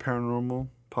 Pixelated Paranormal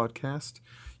Podcast.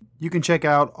 You can check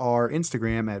out our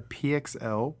Instagram at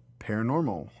PXL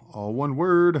Paranormal. All one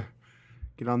word.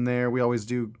 Get on there. We always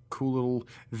do cool little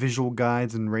visual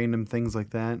guides and random things like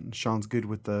that. And Sean's good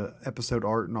with the episode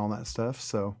art and all that stuff.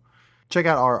 So check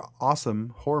out our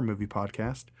awesome horror movie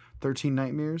podcast, 13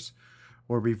 Nightmares,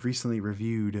 where we've recently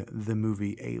reviewed the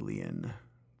movie Alien.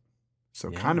 So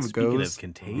kind of goes...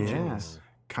 Contagion. Yeah,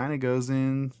 kind of goes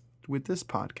in with this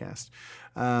podcast.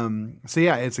 So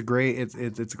yeah, it's a great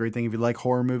thing. If you like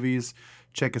horror movies,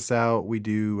 check us out. We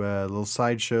do little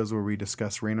side shows where we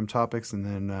discuss random topics, and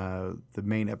then the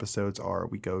main episodes are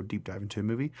we go deep dive into a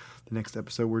movie. The next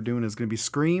episode we're doing is going to be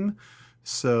Scream.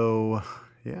 So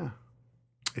yeah,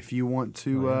 if you want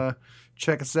to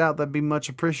check us out, that'd be much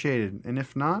appreciated. And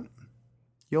if not,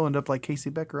 you'll end up like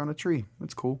Casey Becker on a tree.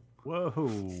 That's cool. Whoa.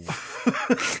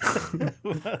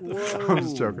 I'm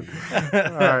just joking.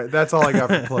 All right, that's all I got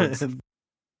for plugs.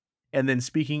 And then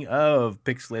speaking of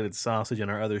Pixelated Sausage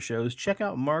and our other shows, check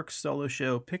out Mark's solo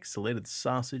show, Pixelated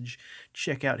Sausage.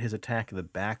 Check out his Attack of the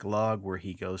Backlog, where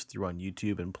he goes through on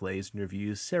YouTube and plays and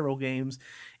reviews several games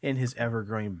in his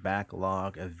ever-growing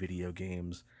backlog of video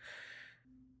games.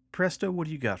 Presto, what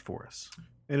do you got for us?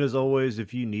 And as always,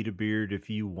 if you need a beard, if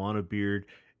you want a beard,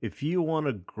 if you want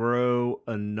to grow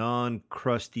a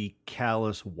non-crusty,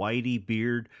 callous, whitey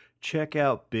beard, check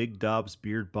out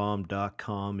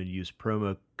BigDobsBeardBomb.com and use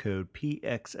promo code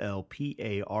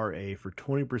PXLPARA for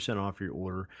 20% off your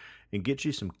order and get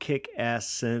you some kick-ass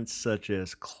scents such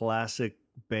as Classic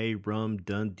Bay Rum,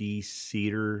 Dundee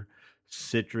Cedar,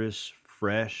 Citrus,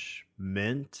 Fresh,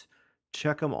 Mint.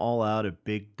 Check them all out at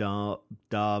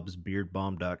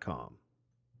BigDobsBeardBomb.com.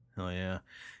 Oh, yeah.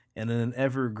 And in an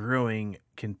ever-growing,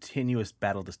 continuous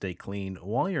battle to stay clean,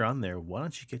 while you're on there, why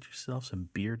don't you get yourself some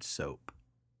beard soap?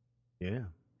 Yeah.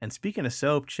 And speaking of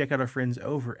soap, check out our friends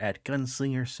over at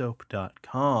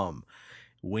gunslingersoap.com.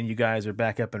 When you guys are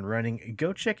back up and running,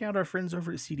 go check out our friends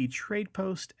over at CD Trade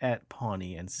Post at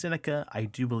Pawnee and Seneca. I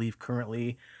do believe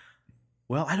currently,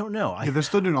 well, I don't know. Yeah, they're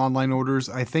still doing online orders.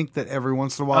 I think that every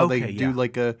once in a while they do yeah.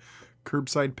 like a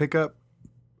curbside pickup.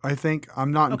 I think.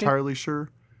 I'm not entirely sure,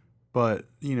 but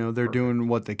you know, they're doing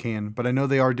what they can. But I know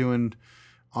they are doing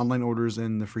online orders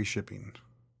and the free shipping.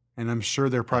 And I'm sure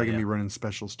they're probably going to be running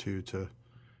specials too to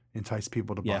entice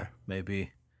people to buy.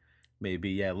 Maybe.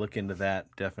 Yeah, look into that,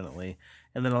 definitely.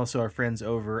 And then also our friends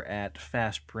over at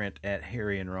Fast Print at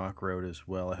Harry and Rock Road as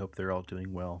well. I hope they're all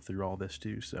doing well through all this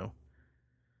too, so.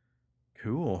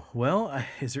 Cool. Well,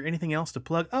 is there anything else to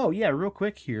plug? Oh, yeah, real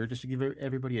quick here, just to give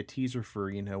everybody a teaser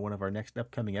for, one of our next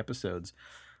upcoming episodes.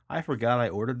 I forgot I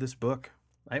ordered this book.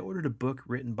 I ordered a book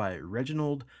written by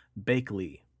Reginald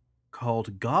Bakley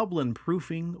called Goblin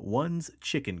Proofing One's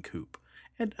Chicken Coop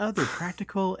and Other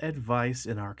Practical Advice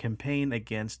in Our Campaign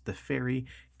Against the Fairy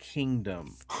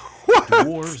Kingdom.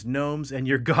 Dwarves, gnomes, and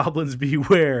your goblins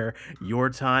beware. Your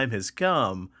time has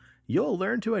come. You'll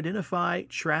learn to identify,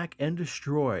 track, and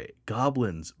destroy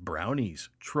goblins, brownies,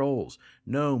 trolls,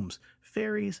 gnomes,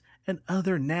 fairies, and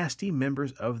other nasty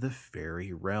members of the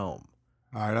fairy realm.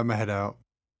 All right, I'm going to head out.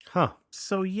 Huh.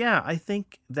 So, yeah, I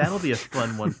think that'll be a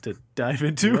fun one to dive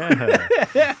into.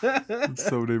 It's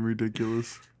so damn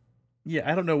ridiculous. Yeah,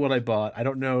 I don't know what I bought. I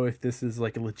don't know if this is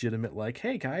like a legitimate, like,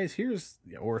 hey, guys, here's,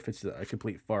 or if it's a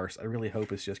complete farce. I really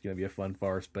hope it's just going to be a fun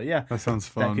farce. But, yeah. That sounds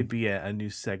fun. That could be a new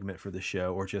segment for the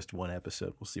show or just one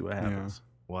episode. We'll see what happens.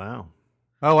 Yeah. Wow.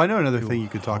 Oh, I know another thing you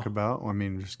could talk about. I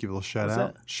mean, just give a little shout What's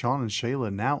out. that? Sean and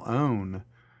Shayla now own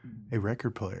a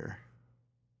record player.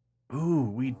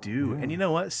 Ooh, we do. Yeah. And you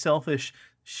know what? Selfish,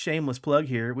 shameless plug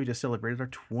here. We just celebrated our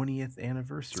 20th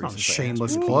anniversary. It's not a since I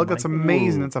shameless asked you, plug. That's Mike.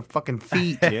 amazing. That's a fucking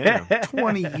feat. Yeah.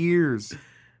 20 years.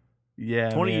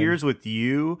 Yeah, 20 man. years with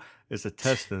you is a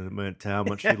testament to how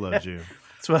much she loves you.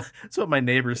 That's what my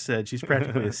neighbor said. She's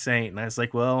practically a saint. And I was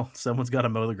like, well, someone's got to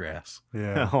mow the grass.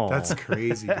 Yeah. Aw. That's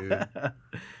crazy, dude.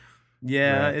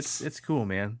 Yeah, That's- it's cool,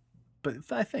 man. But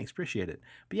thanks, appreciate it.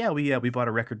 But yeah, we bought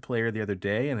a record player the other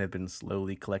day and have been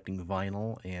slowly collecting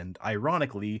vinyl. And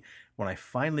ironically, when I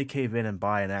finally cave in and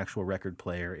buy an actual record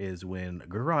player is when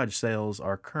garage sales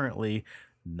are currently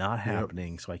not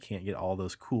happening. So I can't get all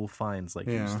those cool finds like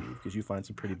you, Yeah. Steve, because you find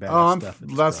some pretty bad Oh, stuff. at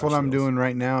these that's what garage I'm sales. doing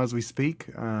right now as we speak.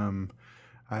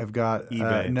 I've got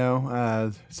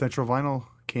eBay. Central Vinyl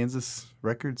Kansas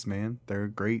Records, man. They're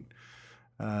great.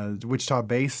 Wichita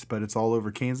based, but it's all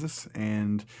over Kansas,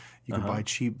 and you can buy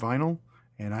cheap vinyl.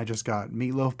 And I just got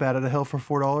Meatloaf Bat Out of Hell for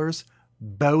 $4,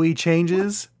 Bowie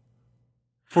Changes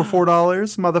for $4,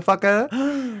 motherfucker,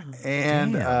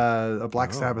 and a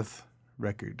Black Sabbath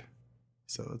record.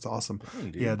 So it's awesome.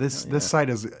 Dang, dude. Yeah, Hell this site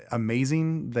is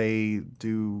amazing. They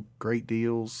do great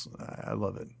deals. I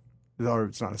love it. Or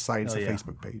it's not a site; it's Hell a yeah.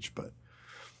 Facebook page. But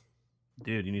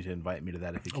Dude, you need to invite me to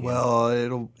that if you can. well,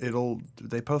 it'll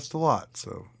they post a lot,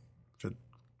 so if it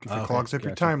Okay, clogs up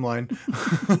your gotcha.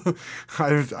 timeline,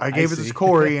 I gave it see. to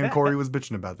Corey, and Corey was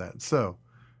bitching about that. So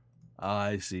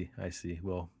I see.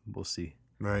 Well, we'll see.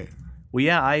 right, Well,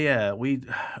 yeah, we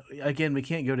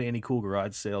can't go to any cool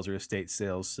garage sales or estate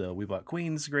sales, so we bought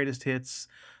Queen's Greatest Hits,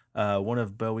 one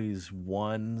of Bowie's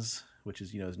ones, which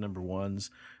is his number ones,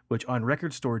 which on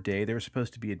Record Store Day there was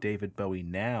supposed to be a David Bowie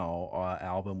Now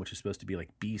album, which is supposed to be like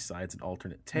B-sides and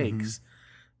alternate takes,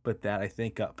 but that I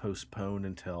think got postponed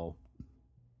until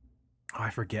I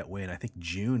forget when. I think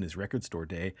June is Record Store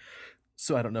Day,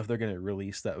 so I don't know if they're going to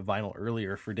release that vinyl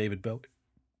earlier for David Bowie.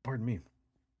 Pardon me.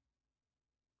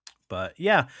 But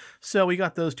yeah, so we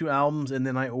got those 2 albums, and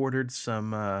then I ordered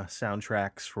some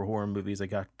soundtracks for horror movies. I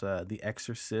got The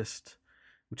Exorcist,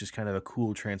 which is kind of a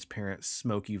cool, transparent,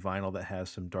 smoky vinyl that has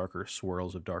some darker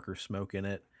swirls of darker smoke in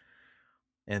it.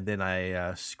 And then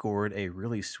I scored a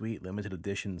really sweet limited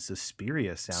edition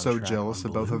Suspiria soundtrack. So jealous on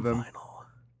of both blue of them.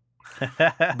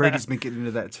 Vinyl. Brady's been getting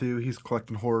into that too. He's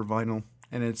collecting horror vinyl,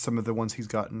 and it's some of the ones he's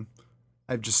gotten.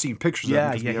 I've just seen pictures of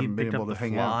them because we haven't been able to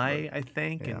hang out. I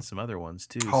think, and some other ones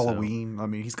too. Halloween. I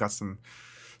mean, he's got some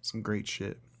great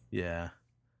shit. Yeah.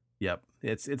 Yep.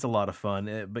 It's a lot of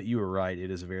fun, but you were right.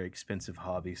 It is a very expensive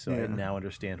hobby, so I now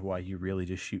understand why you really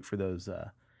just shoot for those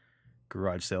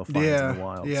garage sale finds in the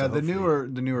wild. Yeah, so the newer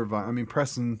vinyl. I mean,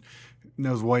 Preston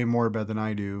knows way more about than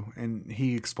I do, and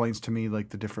he explains to me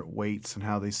like the different weights and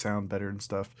how they sound better and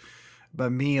stuff.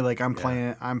 But me, like I'm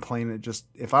playing it just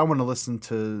if I want to listen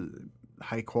to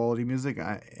high quality music,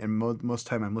 most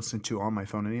time I'm listening to on my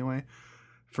phone anyway.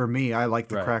 For me, I like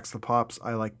the cracks, the pops.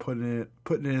 I like putting it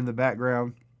in the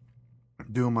background,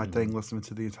 doing my thing, listening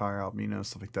to the entire album,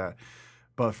 stuff like that.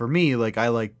 But for me, like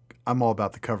I'm all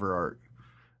about the cover art.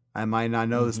 I might not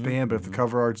know this band, but if the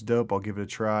cover art's dope, I'll give it a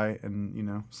try.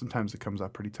 And sometimes it comes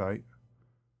out pretty tight.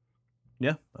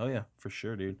 Yeah. Oh yeah, for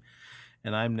sure, dude.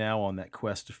 And I'm now on that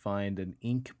quest to find an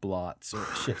ink spots.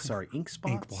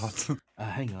 Ink blots.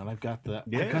 Hang on, I've got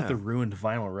the ruined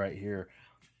vinyl right here.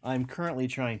 I'm currently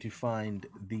trying to find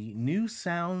the new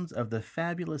sounds of the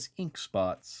fabulous ink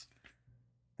spots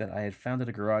that I had found at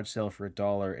a garage sale for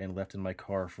 $1 and left in my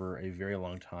car for a very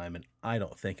long time, and I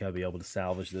don't think I'll be able to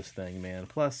salvage this thing, man.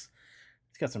 Plus,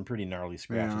 it's got some pretty gnarly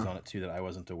scratches on it too that I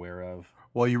wasn't aware of.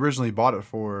 Well, you originally bought it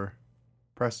for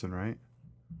Preston, right?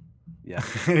 Yeah.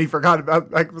 And he forgot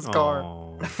about his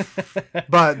car.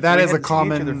 But that is a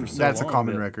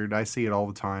common record. I see it all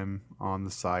the time on the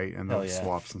site and the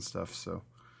swaps and stuff. So,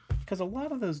 because a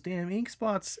lot of those damn ink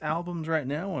spots albums right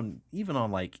now even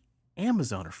on like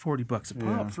Amazon are $40 a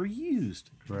pop for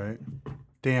used. Right.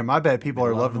 Damn, I bet people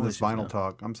are loving this vinyl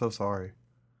talk. I'm so sorry.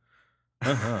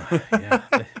 Yeah,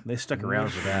 they stuck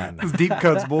around for that. Those deep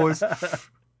cuts, boys.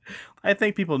 I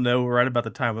think people know right about the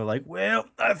time they're like, well,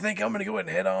 I think I'm going to go ahead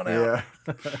and head on out.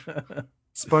 Yeah.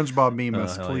 SpongeBob meme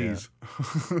us, please.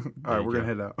 Yeah. All right, we're going to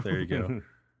head out. There you go.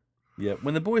 Yeah,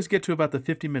 when the boys get to about the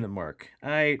 50-minute mark,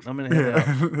 all right, I'm going to head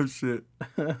out. Shit.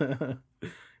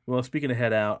 Well, speaking of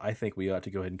head out, I think we ought to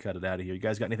go ahead and cut it out of here. You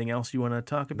guys got anything else you want to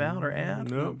talk about or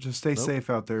add? Nope. Just stay safe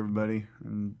out there, everybody.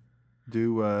 And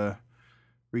do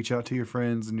reach out to your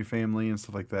friends and your family and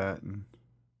stuff like that. And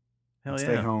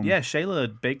stay home. Yeah,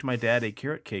 Shayla baked my dad a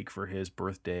carrot cake for his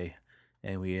birthday,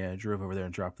 and we drove over there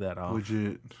and dropped that off.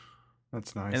 Legit.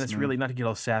 That's nice. And it's really, not to get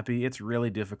all sappy, it's really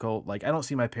difficult. Like, I don't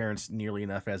see my parents nearly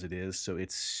enough as it is, so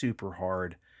it's super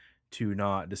hard to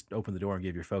not just open the door and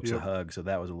give your folks a hug. So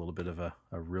that was a little bit of a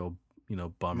real,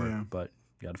 bummer. Yeah. But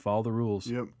you got to follow the rules.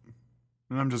 Yep.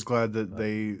 And I'm just glad that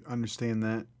they understand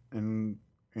that and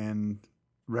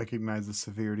recognize the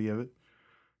severity of it.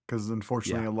 Because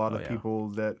unfortunately, a lot of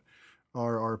people that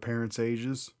are our parents'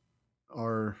 ages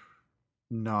are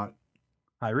not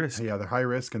high risk. Yeah, they're high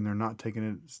risk and they're not taking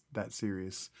it that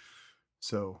serious.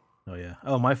 So. Oh, yeah.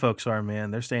 Oh, my folks are,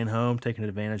 man. They're staying home, taking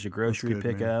advantage of grocery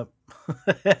pickup.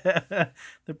 They're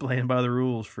playing by the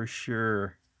rules for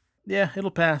sure. Yeah, it'll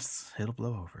pass. It'll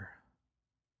blow over.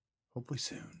 Hopefully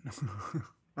soon.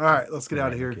 All right, let's get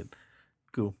out of here. Kid.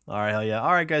 Cool. All right, hell yeah.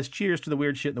 All right, guys, cheers to the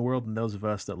weird shit in the world and those of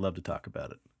us that love to talk about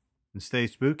it. And stay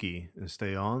spooky and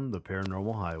stay on the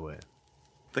paranormal highway.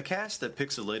 The cast at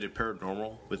Pixelated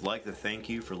Paranormal would like to thank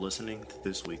you for listening to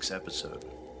this week's episode.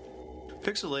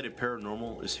 Pixelated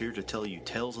Paranormal is here to tell you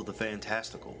tales of the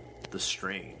fantastical, the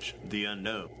strange, the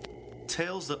unknown.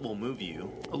 Tales that will move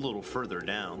you a little further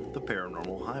down the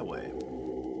paranormal highway.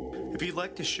 If you'd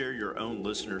like to share your own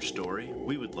listener story,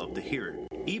 we would love to hear it.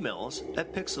 Email us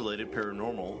at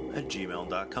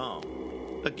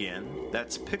pixelatedparanormal@gmail.com. Again,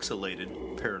 that's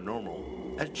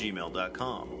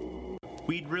pixelatedparanormal@gmail.com.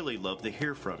 We'd really love to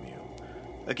hear from you.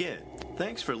 Again,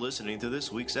 thanks for listening to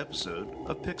this week's episode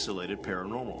of Pixelated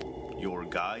Paranormal, your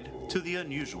guide to the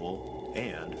unusual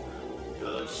and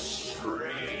the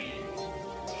strange.